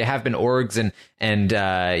they have been orgs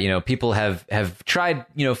and people have tried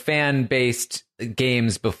fan based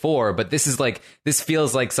games before, but this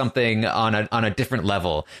feels like something on a different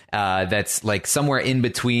level, that's like somewhere in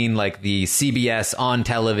between like the CBS on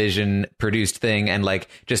television produced thing and like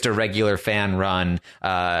just a regular fan run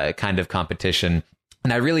kind of competition.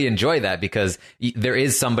 And I really enjoy that because there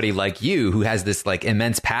is somebody like you who has this like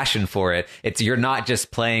immense passion for it. You're not just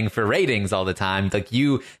playing for ratings all the time.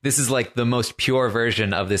 This is like the most pure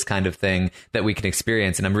version of this kind of thing that we can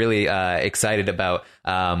experience. And I'm really excited about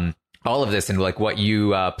all of this and like what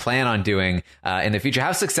you plan on doing in the future.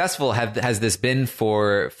 How successful has this been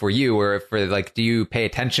for you, or for like, do you pay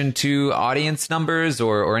attention to audience numbers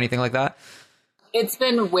or anything like that? It's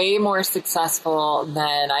been way more successful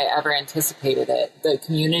than I ever anticipated it. The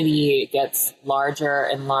community gets larger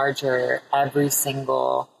and larger every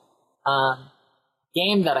single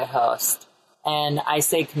game that I host. And I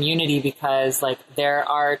say community because like there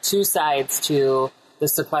are two sides to the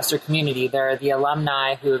Sequester community. There are the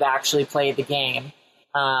alumni who have actually played the game.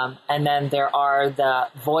 And then there are the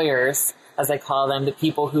voyeurs, as I call them, the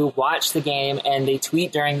people who watch the game and they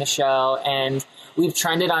tweet during the show. And we've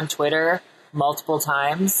trended on Twitter multiple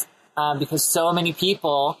times because so many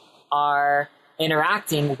people are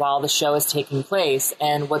interacting while the show is taking place.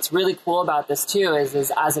 And what's really cool about this too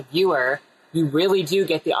is as a viewer, you really do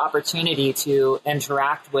get the opportunity to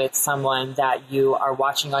interact with someone that you are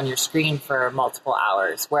watching on your screen for multiple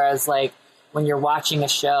hours. Whereas like when you're watching a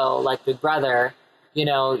show like Big Brother, you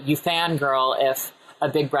fangirl if a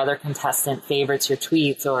Big Brother contestant favorites your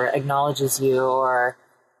tweets or acknowledges you or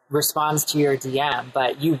responds to your DM,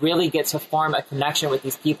 but you really get to form a connection with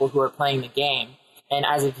these people who are playing the game. And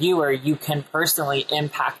as a viewer, you can personally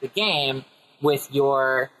impact the game with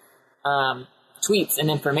your tweets and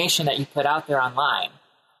information that you put out there online,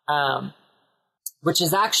 which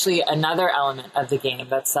is actually another element of the game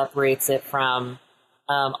that separates it from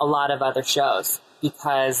a lot of other shows,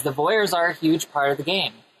 because the voyeurs are a huge part of the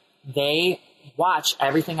game. They watch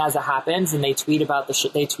everything as it happens, and they tweet about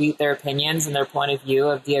they tweet their opinions and their point of view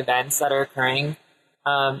of the events that are occurring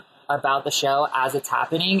about the show as it's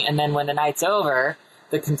happening. And then when the night's over,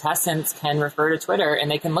 the contestants can refer to Twitter and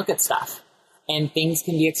they can look at stuff, and things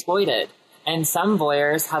can be exploited. And some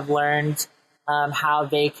voyeurs have learned how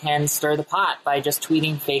they can stir the pot by just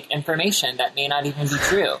tweeting fake information that may not even be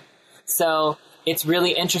true. So it's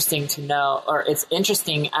really interesting to know, or it's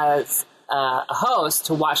interesting as a host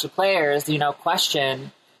to watch the players,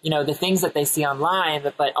 question, the things that they see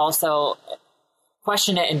online, but also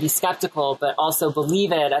question it and be skeptical, but also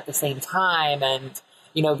believe it at the same time, and,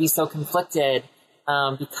 be so conflicted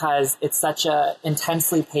because it's such a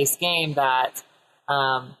intensely paced game that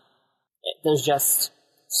there's just,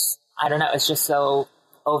 I don't know, it's just so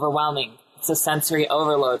overwhelming. It's a sensory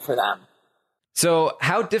overload for them. So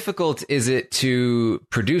how difficult is it to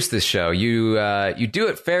produce this show? You do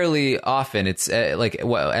it fairly often. It's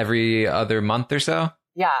every other month or so?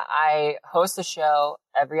 Yeah, I host a show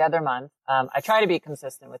every other month. I try to be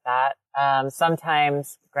consistent with that.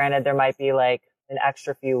 Sometimes, granted, there might be like an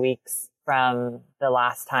extra few weeks from the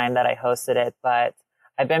last time that I hosted it, but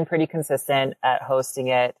I've been pretty consistent at hosting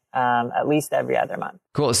it at least every other month.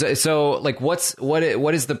 Cool. So like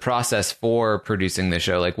what is the process for producing the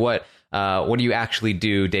show? Like what do you actually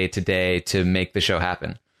do day to day to make the show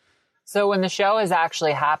happen? So when the show is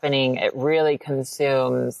actually happening, it really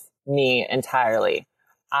consumes me entirely.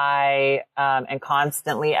 I am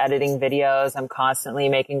constantly editing videos. I'm constantly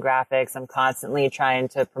making graphics. I'm constantly trying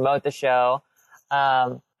to promote the show.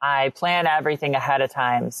 I plan everything ahead of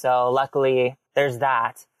time. So luckily there's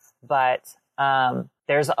that. But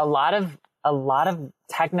there's a lot of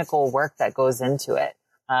technical work that goes into it,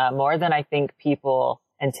 more than I think people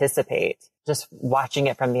anticipate just watching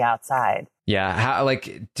it from the outside. Yeah. How,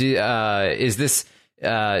 is this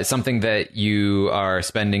something that you are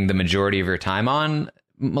spending the majority of your time on,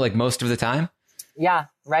 like most of the time? Yeah.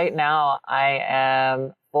 Right now I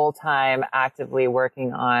am full-time actively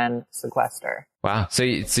working on Sequester. Wow. So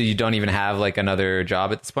you don't even have like another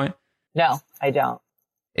job at this point? No, I don't.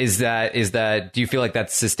 Is that, do you feel like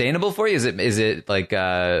that's sustainable for you? Is it like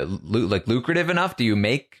lucrative enough? Do you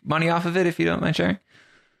make money off of it, if you don't mind sharing?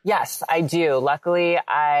 Yes, I do. Luckily,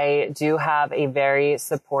 I do have a very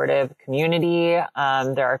supportive community. There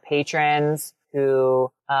are patrons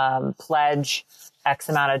who pledge X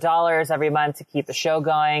amount of dollars every month to keep the show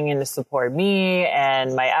going and to support me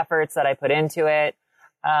and my efforts that I put into it.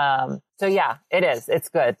 So yeah, it is. It's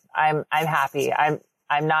good. I'm happy.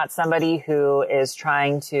 I'm not somebody who is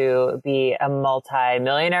trying to be a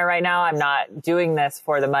multi-millionaire right now. I'm not doing this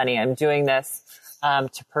for the money. I'm doing this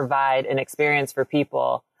to provide an experience for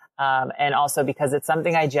people. And also because it's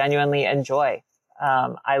something I genuinely enjoy.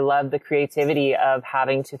 I love the creativity of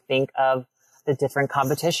having to think of the different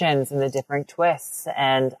competitions and the different twists.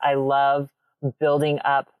 And I love building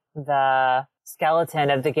up the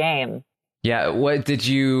skeleton of the game. Yeah.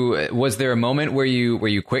 Was there a moment where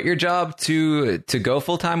you quit your job to go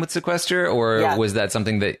full time with Sequester, or was that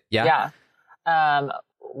something that, Yeah.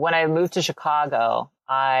 When I moved to Chicago,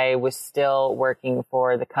 I was still working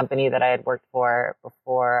for the company that I had worked for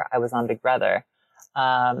before I was on Big Brother.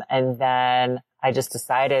 And then I just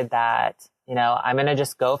decided that, I'm going to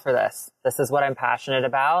just go for this. This is what I'm passionate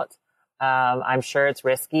about. I'm sure it's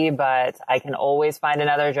risky, but I can always find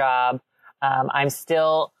another job. I'm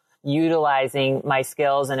still utilizing my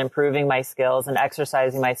skills and improving my skills and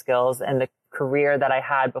exercising my skills and the career that I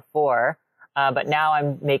had before. But now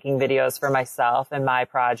I'm making videos for myself and my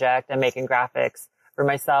project and making graphics for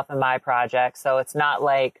myself and my project. So it's not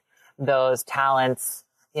like those talents,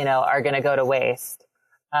 are going to go to waste.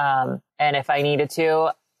 And if I needed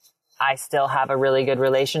to, I still have a really good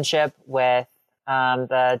relationship with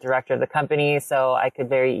the director of the company, so I could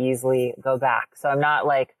very easily go back. So I'm not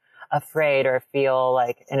like afraid or feel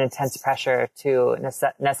like an intense pressure to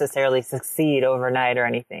necessarily succeed overnight or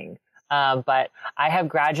anything. But I have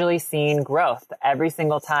gradually seen growth every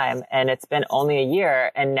single time, and it's been only a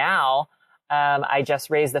year. And now I just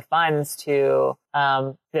raised the funds to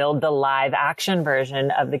build the live action version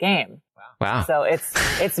of the game. Wow. So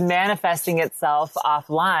it's manifesting itself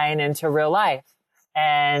offline into real life.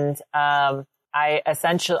 And I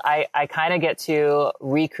kind of get to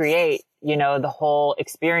recreate, the whole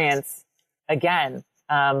experience again.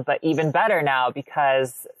 But even better now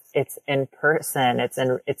because it's in person, it's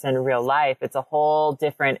in real life. It's a whole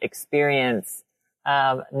different experience,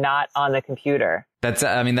 not on the computer. That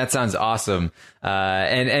sounds awesome.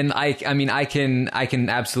 And I can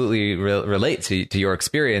absolutely relate to your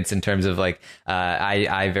experience in terms of like,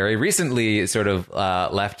 I very recently sort of,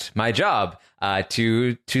 left my job,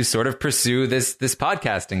 to sort of pursue this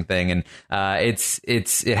podcasting thing. And,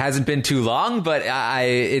 it hasn't been too long, but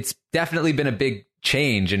it's definitely been a big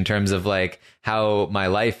change in terms of like how my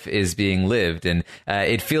life is being lived, and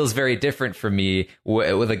it feels very different for me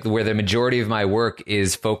where the majority of my work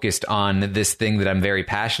is focused on this thing that I'm very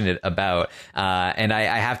passionate about, and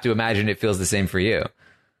I have to imagine it feels the same for you.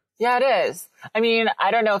 Yeah, it is. I mean,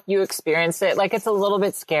 I don't know if you experienced it. Like, it's a little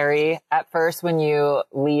bit scary at first when you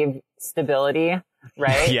leave stability,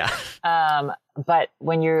 right? Yeah. But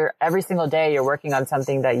when every single day you're working on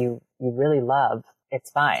something that you really love,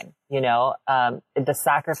 it's fine. The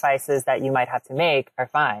sacrifices that you might have to make are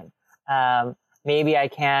fine. Maybe I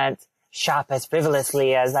can't shop as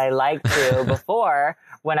frivolously as I like to before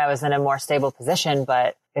when I was in a more stable position,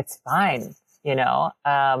 but it's fine.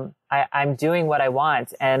 I'm doing what I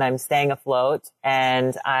want and I'm staying afloat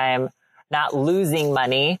and I'm not losing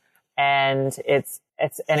money. And it's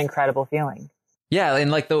an incredible feeling. Yeah. And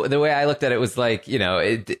like the way I looked at it was like,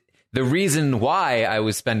 the reason why I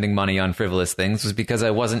was spending money on frivolous things was because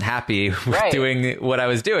I wasn't happy with doing what I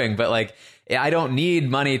was doing. But like, I don't need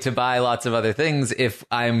money to buy lots of other things if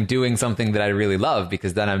I'm doing something that I really love,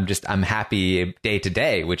 because then I'm happy day to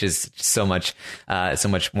day, which is so much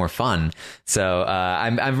more fun. So,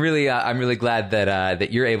 I'm really glad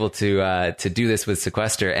that you're able to do this with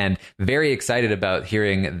Sequester, and very excited about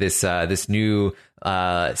hearing this new,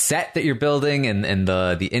 set that you're building and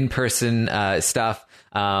the in-person, stuff.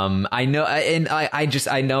 I know, and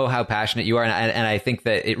I know how passionate you are, and I think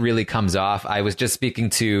that it really comes off. I was just speaking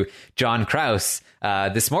to John Kraus,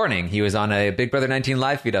 this morning. He was on a Big Brother 19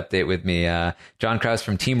 live feed update with me. John Kraus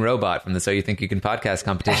from Team Robot from the So You Think You Can podcast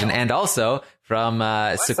competition, and also from,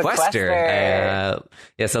 Sequester.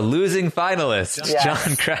 Yes, a losing finalist, yes.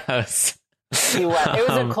 John Kraus. He was. It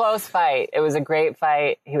was a close fight. It was a great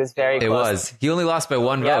fight. He was very close. It was. He only lost by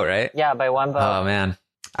one vote, right? Yeah, by one vote. Oh, man.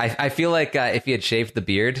 I feel like if he had shaved the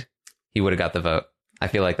beard, he would have got the vote. I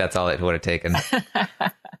feel like that's all it would have taken.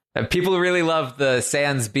 People really love the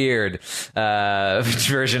sans beard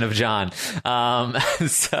version of John.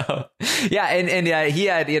 So yeah, and yeah, he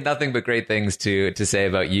had nothing but great things to say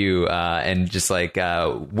about you, and just like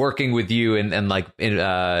working with you and like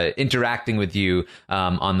interacting with you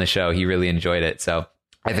on the show. He really enjoyed it. So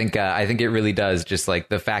I think it really does. Just like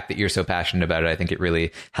the fact that you're so passionate about it, I think it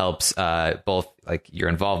really helps both like your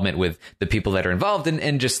involvement with the people that are involved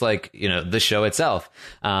and just like, you know, the show itself.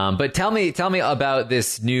 But tell me about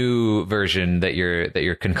this new version that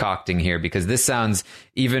you're concocting here, because this sounds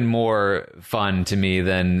even more fun to me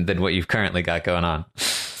than what you've currently got going on.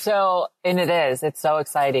 So, and it's so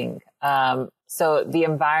exciting. So the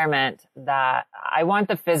environment that I want,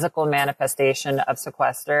 the physical manifestation of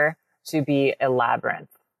Sequester to be a labyrinth.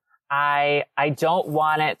 I don't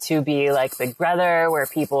want it to be like Big Brother, where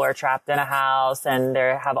people are trapped in a house and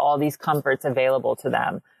they have all these comforts available to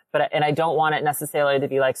them. And I don't want it necessarily to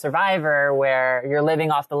be like Survivor, where you're living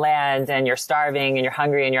off the land and you're starving and you're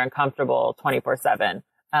hungry and you're uncomfortable 24/7,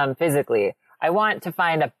 physically. I want to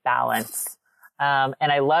find a balance. And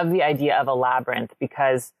I love the idea of a labyrinth,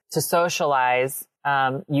 because to socialize,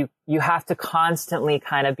 you have to constantly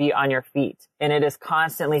kind of be on your feet, and it is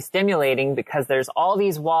constantly stimulating because there's all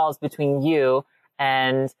these walls between you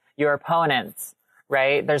and your opponents,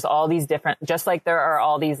 right? There's all these different, just like there are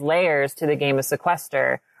all these layers to the game of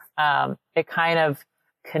Sequester. It kind of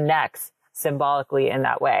connects symbolically in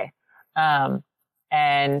that way.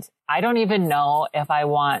 And I don't even know if I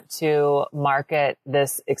want to market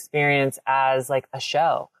this experience as like a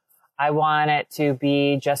show. I want it to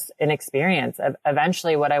be just an experience.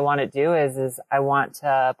 Eventually what I want to do is I want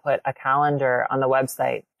to put a calendar on the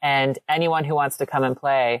website, and anyone who wants to come and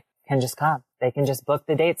play can just come. They can just book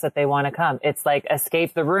the dates that they want to come. It's like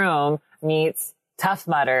Escape the Room meets Tough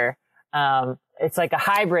Mudder. It's like a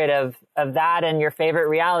hybrid of that and your favorite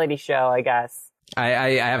reality show, I guess.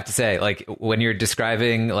 I have to say, like, when you're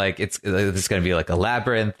describing, like, it's going to be like a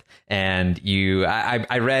labyrinth, and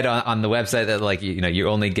I read on the website that, like, you know, you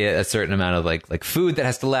only get a certain amount of like food that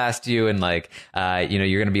has to last you, and like, you know,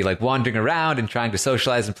 you're going to be like wandering around and trying to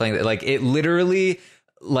socialize and playing. Like, it literally,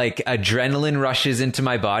 like, adrenaline rushes into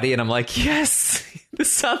my body, and I'm like, yes,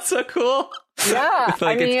 this sounds so cool. Yeah,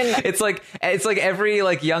 like, I mean, it's like every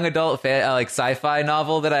like young adult like sci-fi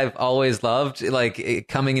novel that I've always loved, like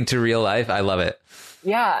coming into real life. I love it.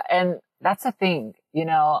 Yeah, and that's the thing, you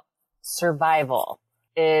know, survival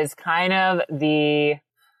is kind of it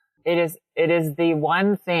is the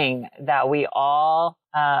one thing that we all,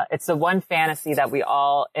 it's the one fantasy that we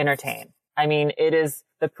all entertain. I mean, it is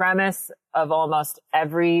the premise of almost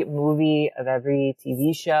every movie, of every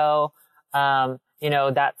TV show, you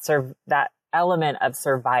know, that element of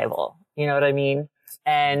survival, you know what I mean?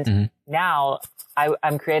 And now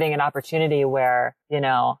I'm creating an opportunity where, you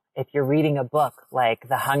know, if you're reading a book like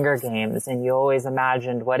The Hunger Games and you always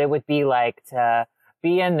imagined what it would be like to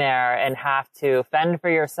be in there and have to fend for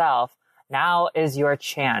yourself, now is your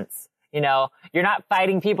chance. You know, you're not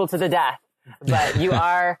fighting people to the death, but you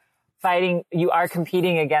are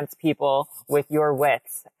competing against people with your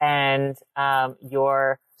wits and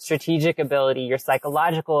your strategic ability, your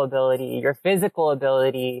psychological ability, your physical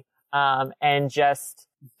ability, and just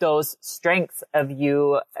those strengths of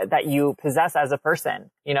you that you possess as a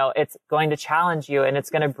person. You know, it's going to challenge you, and it's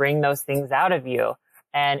going to bring those things out of you,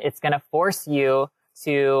 and it's going to force you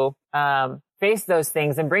to face those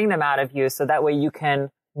things and bring them out of you, so that way you can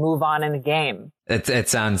move on in the game. It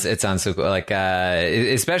sounds so cool. Like,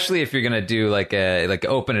 especially if you're going to do like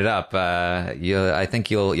open it up, I think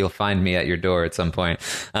you'll find me at your door at some point.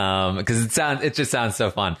 Cause it just sounds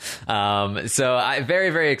so fun. So I'm very,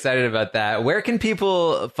 very excited about that. Where can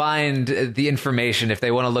people find the information if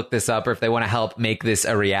they want to look this up, or if they want to help make this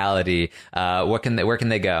a reality? Where can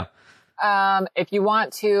they go? If you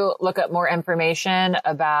want to look up more information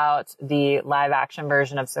about the live action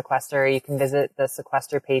version of Sequester, you can visit the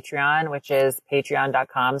Sequester Patreon, which is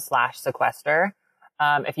patreon.com/Sequester.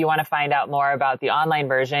 If you want to find out more about the online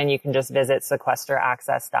version, you can just visit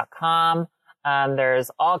sequesteraccess.com.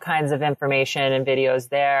 There's all kinds of information and videos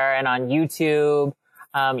there and on YouTube.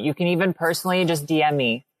 You can even personally just DM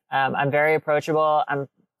me. I'm very approachable. I'm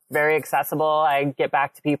very accessible. I get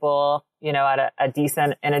back to people, you know, at a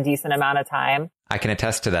decent amount of time. I can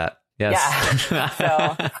attest to that. Yes. Yeah.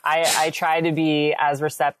 So I try to be as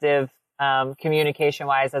receptive, communication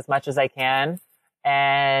wise as much as I can.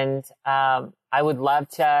 And, I would love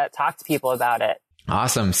to talk to people about it.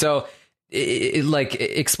 Awesome. So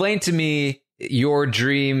explain to me your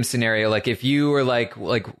dream scenario. Like, if you were like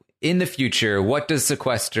in the future, what does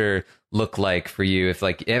Sequester look like for you? If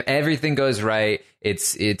like everything goes right,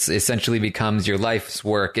 it's essentially becomes your life's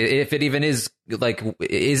work. If it even is, like,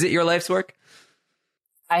 is it your life's work?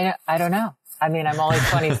 I don't know. I mean, I'm only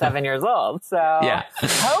 27 years old, so yeah.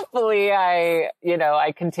 Hopefully I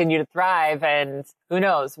continue to thrive, and who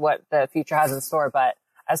knows what the future has in store. But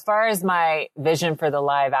as far as my vision for the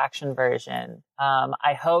live action version,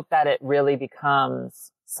 I hope that it really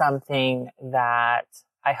becomes something that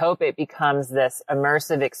I hope it becomes this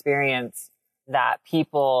immersive experience that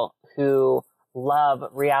people who love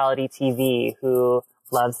reality TV, who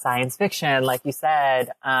love science fiction, like you said,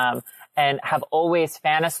 and have always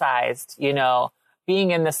fantasized, you know,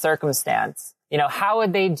 being in this circumstance, you know, how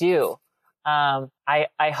would they do?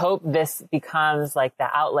 I hope this becomes like the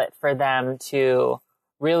outlet for them to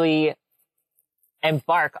really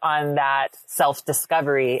embark on that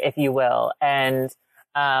self-discovery, if you will, and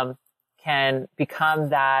can become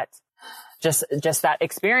that just that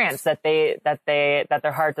experience that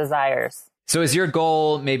their heart desires. So is your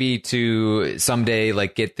goal maybe to someday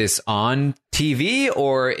like get this on TV,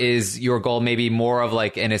 or is your goal maybe more of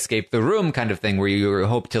like an escape the room kind of thing where you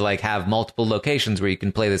hope to like have multiple locations where you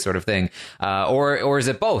can play this sort of thing? Or is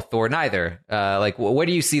it both or neither? Like where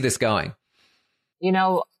do you see this going? You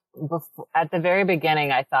know, at the very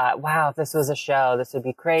beginning, I thought, wow, if this was a show, this would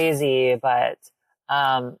be crazy. But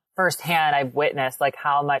firsthand, I've witnessed like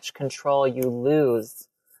how much control you lose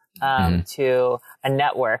to a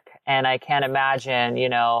network. And I can't imagine, you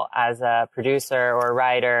know, as a producer or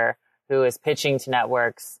writer who is pitching to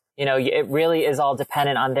networks, you know, it really is all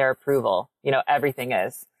dependent on their approval. You know, everything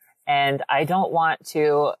is. And I don't want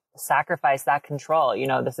to sacrifice that control. You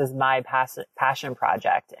know, this is my passion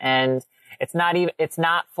project. And it's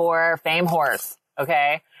not for fame horse.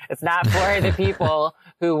 Okay. It's not for the people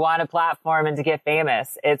who want a platform and to get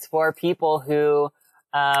famous. It's for people who,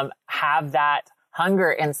 have that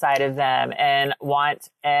hunger inside of them and want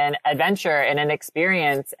an adventure and an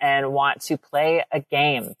experience and want to play a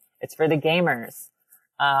game. It's for the gamers.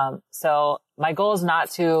 So my goal is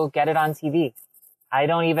not to get it on TV. I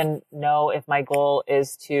don't even know if my goal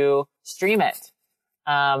is to stream it.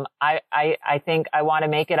 I think I want to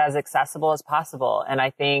make it as accessible as possible. And I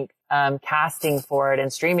think, casting for it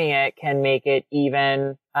and streaming it can make it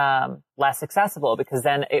even, less accessible, because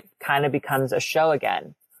then it kind of becomes a show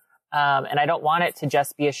again. And I don't want it to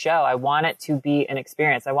just be a show. I want it to be an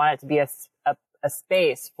experience. I want it to be a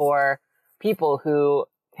space for people who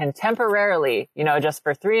can temporarily, you know, just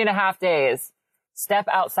for 3.5 days, step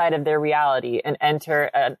outside of their reality and enter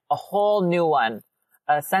a whole new one,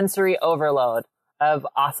 a sensory overload of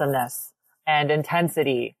awesomeness and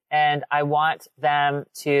intensity. And I want them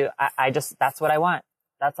to, that's what I want.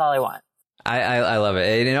 That's all I want. I love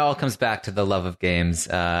it. It all comes back to the love of games.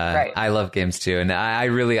 Right. I love games too. And I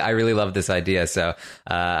really love this idea. So,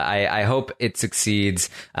 I hope it succeeds.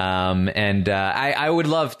 I would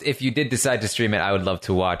love, if you did decide to stream it, I would love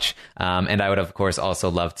to watch. And I would of course also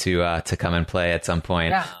love to come and play at some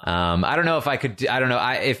point. Yeah. I don't know if I could, I don't know.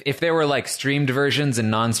 If there were like streamed versions and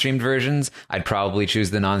non-streamed versions, I'd probably choose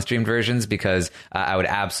the non-streamed versions because I would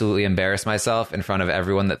absolutely embarrass myself in front of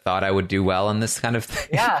everyone that thought I would do well on this kind of thing.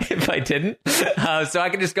 Yeah. If I didn't. So I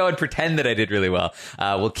can just go and pretend that I did really well.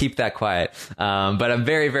 We'll keep that quiet. But I'm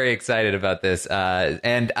very, very excited about this.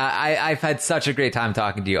 And I've had such a great time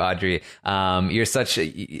talking to you, Audrey. You're just such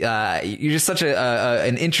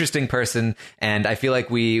an interesting person. And I feel like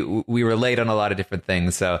we relate on a lot of different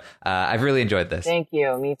things. So, I've really enjoyed this. Thank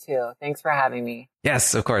you. Me too. Thanks for having me.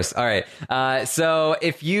 Yes, of course. All right. So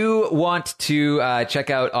if you want to check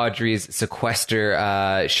out Audrey's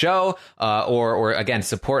Sequester show, or again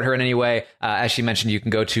support her in any way, as she mentioned, you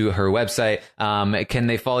can go to her website. Can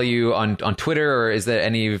they follow you on Twitter, or is there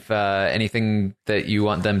anything that you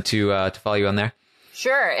want them to follow you on there?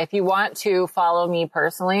 Sure. If you want to follow me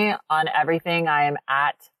personally on everything, I am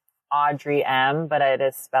at Audrey M, but it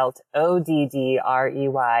is spelled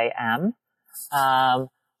ODDREYM.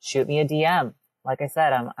 Shoot me a DM. Like I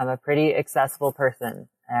said, I'm a pretty accessible person,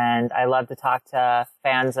 and I love to talk to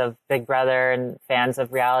fans of Big Brother and fans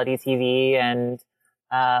of reality TV. And,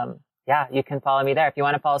 yeah, you can follow me there. If you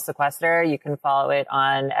want to follow Sequester, you can follow it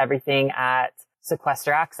on everything at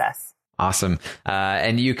Sequester Access. Awesome.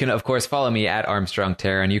 And you can, of course, follow me at Armstrong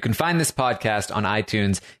Taran. You can find this podcast on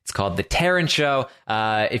iTunes. It's called The Taran Show.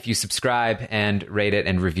 If you subscribe and rate it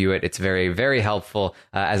and review it, it's very, very helpful.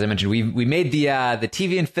 As I mentioned, we made the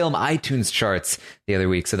TV and film iTunes charts the other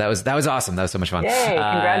week. So that was awesome. That was so much fun. Yay,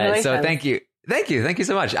 congratulations. So thank you. Thank you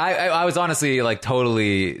so much. I was honestly like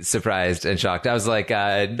totally surprised and shocked. I was like,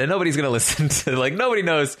 nobody's gonna listen to, like, nobody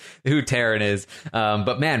knows who Taran is.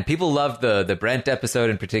 But man, people loved the Brent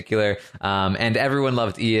episode in particular, and everyone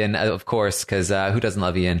loved Ian, of course, because who doesn't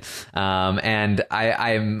love Ian? And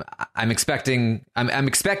I'm expecting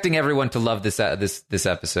everyone to love this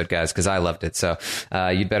episode, guys, because I loved it. So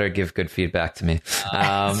you'd better give good feedback to me.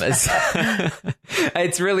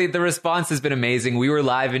 It's really, the response has been amazing. We were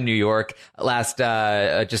live in New York last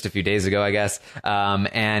just a few days ago, I guess.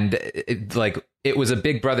 And it was a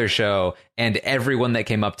Big Brother show, and everyone that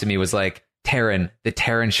came up to me was like, Taran, the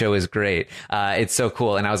Taran show is great. It's so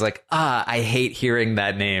cool. And I was like, I hate hearing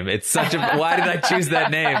that name. It's such a, why did I choose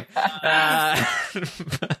that name?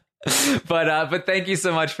 But thank you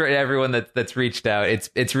so much for everyone that's reached out.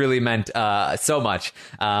 It's really meant so much.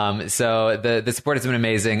 So the support has been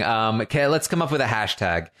amazing. Okay, let's come up with a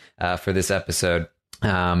hashtag for this episode.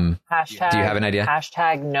 Hashtag, do you have an idea?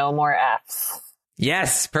 Hashtag no more Fs.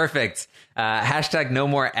 Yes, perfect. Hashtag no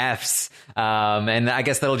more Fs. And I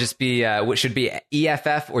guess that'll just be what should be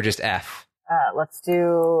EFF or just F. Let's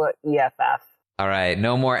do EFF. All right,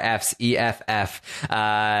 no more Fs. EFF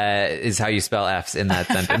is how you spell Fs in that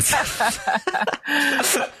sentence.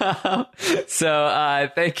 So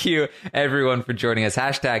thank you, everyone, for joining us.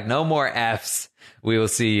 Hashtag no more Fs. We will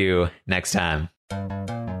see you next time.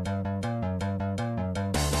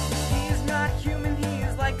 He's not human,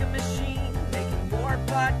 he's like a machine, making more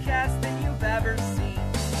podcasts than you've ever seen.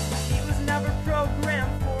 He was never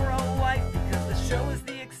programmed for a life, because the show is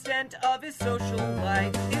the extent of his social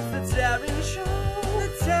life. It's the Taran Show, the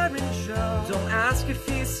Taran Show. Don't ask if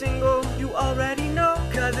he's single, you already know,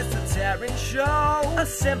 cause it's the Taran Show. A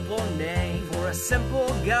simple name for a simple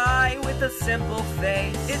guy with a simple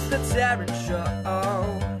face. It's the Taran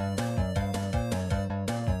Show.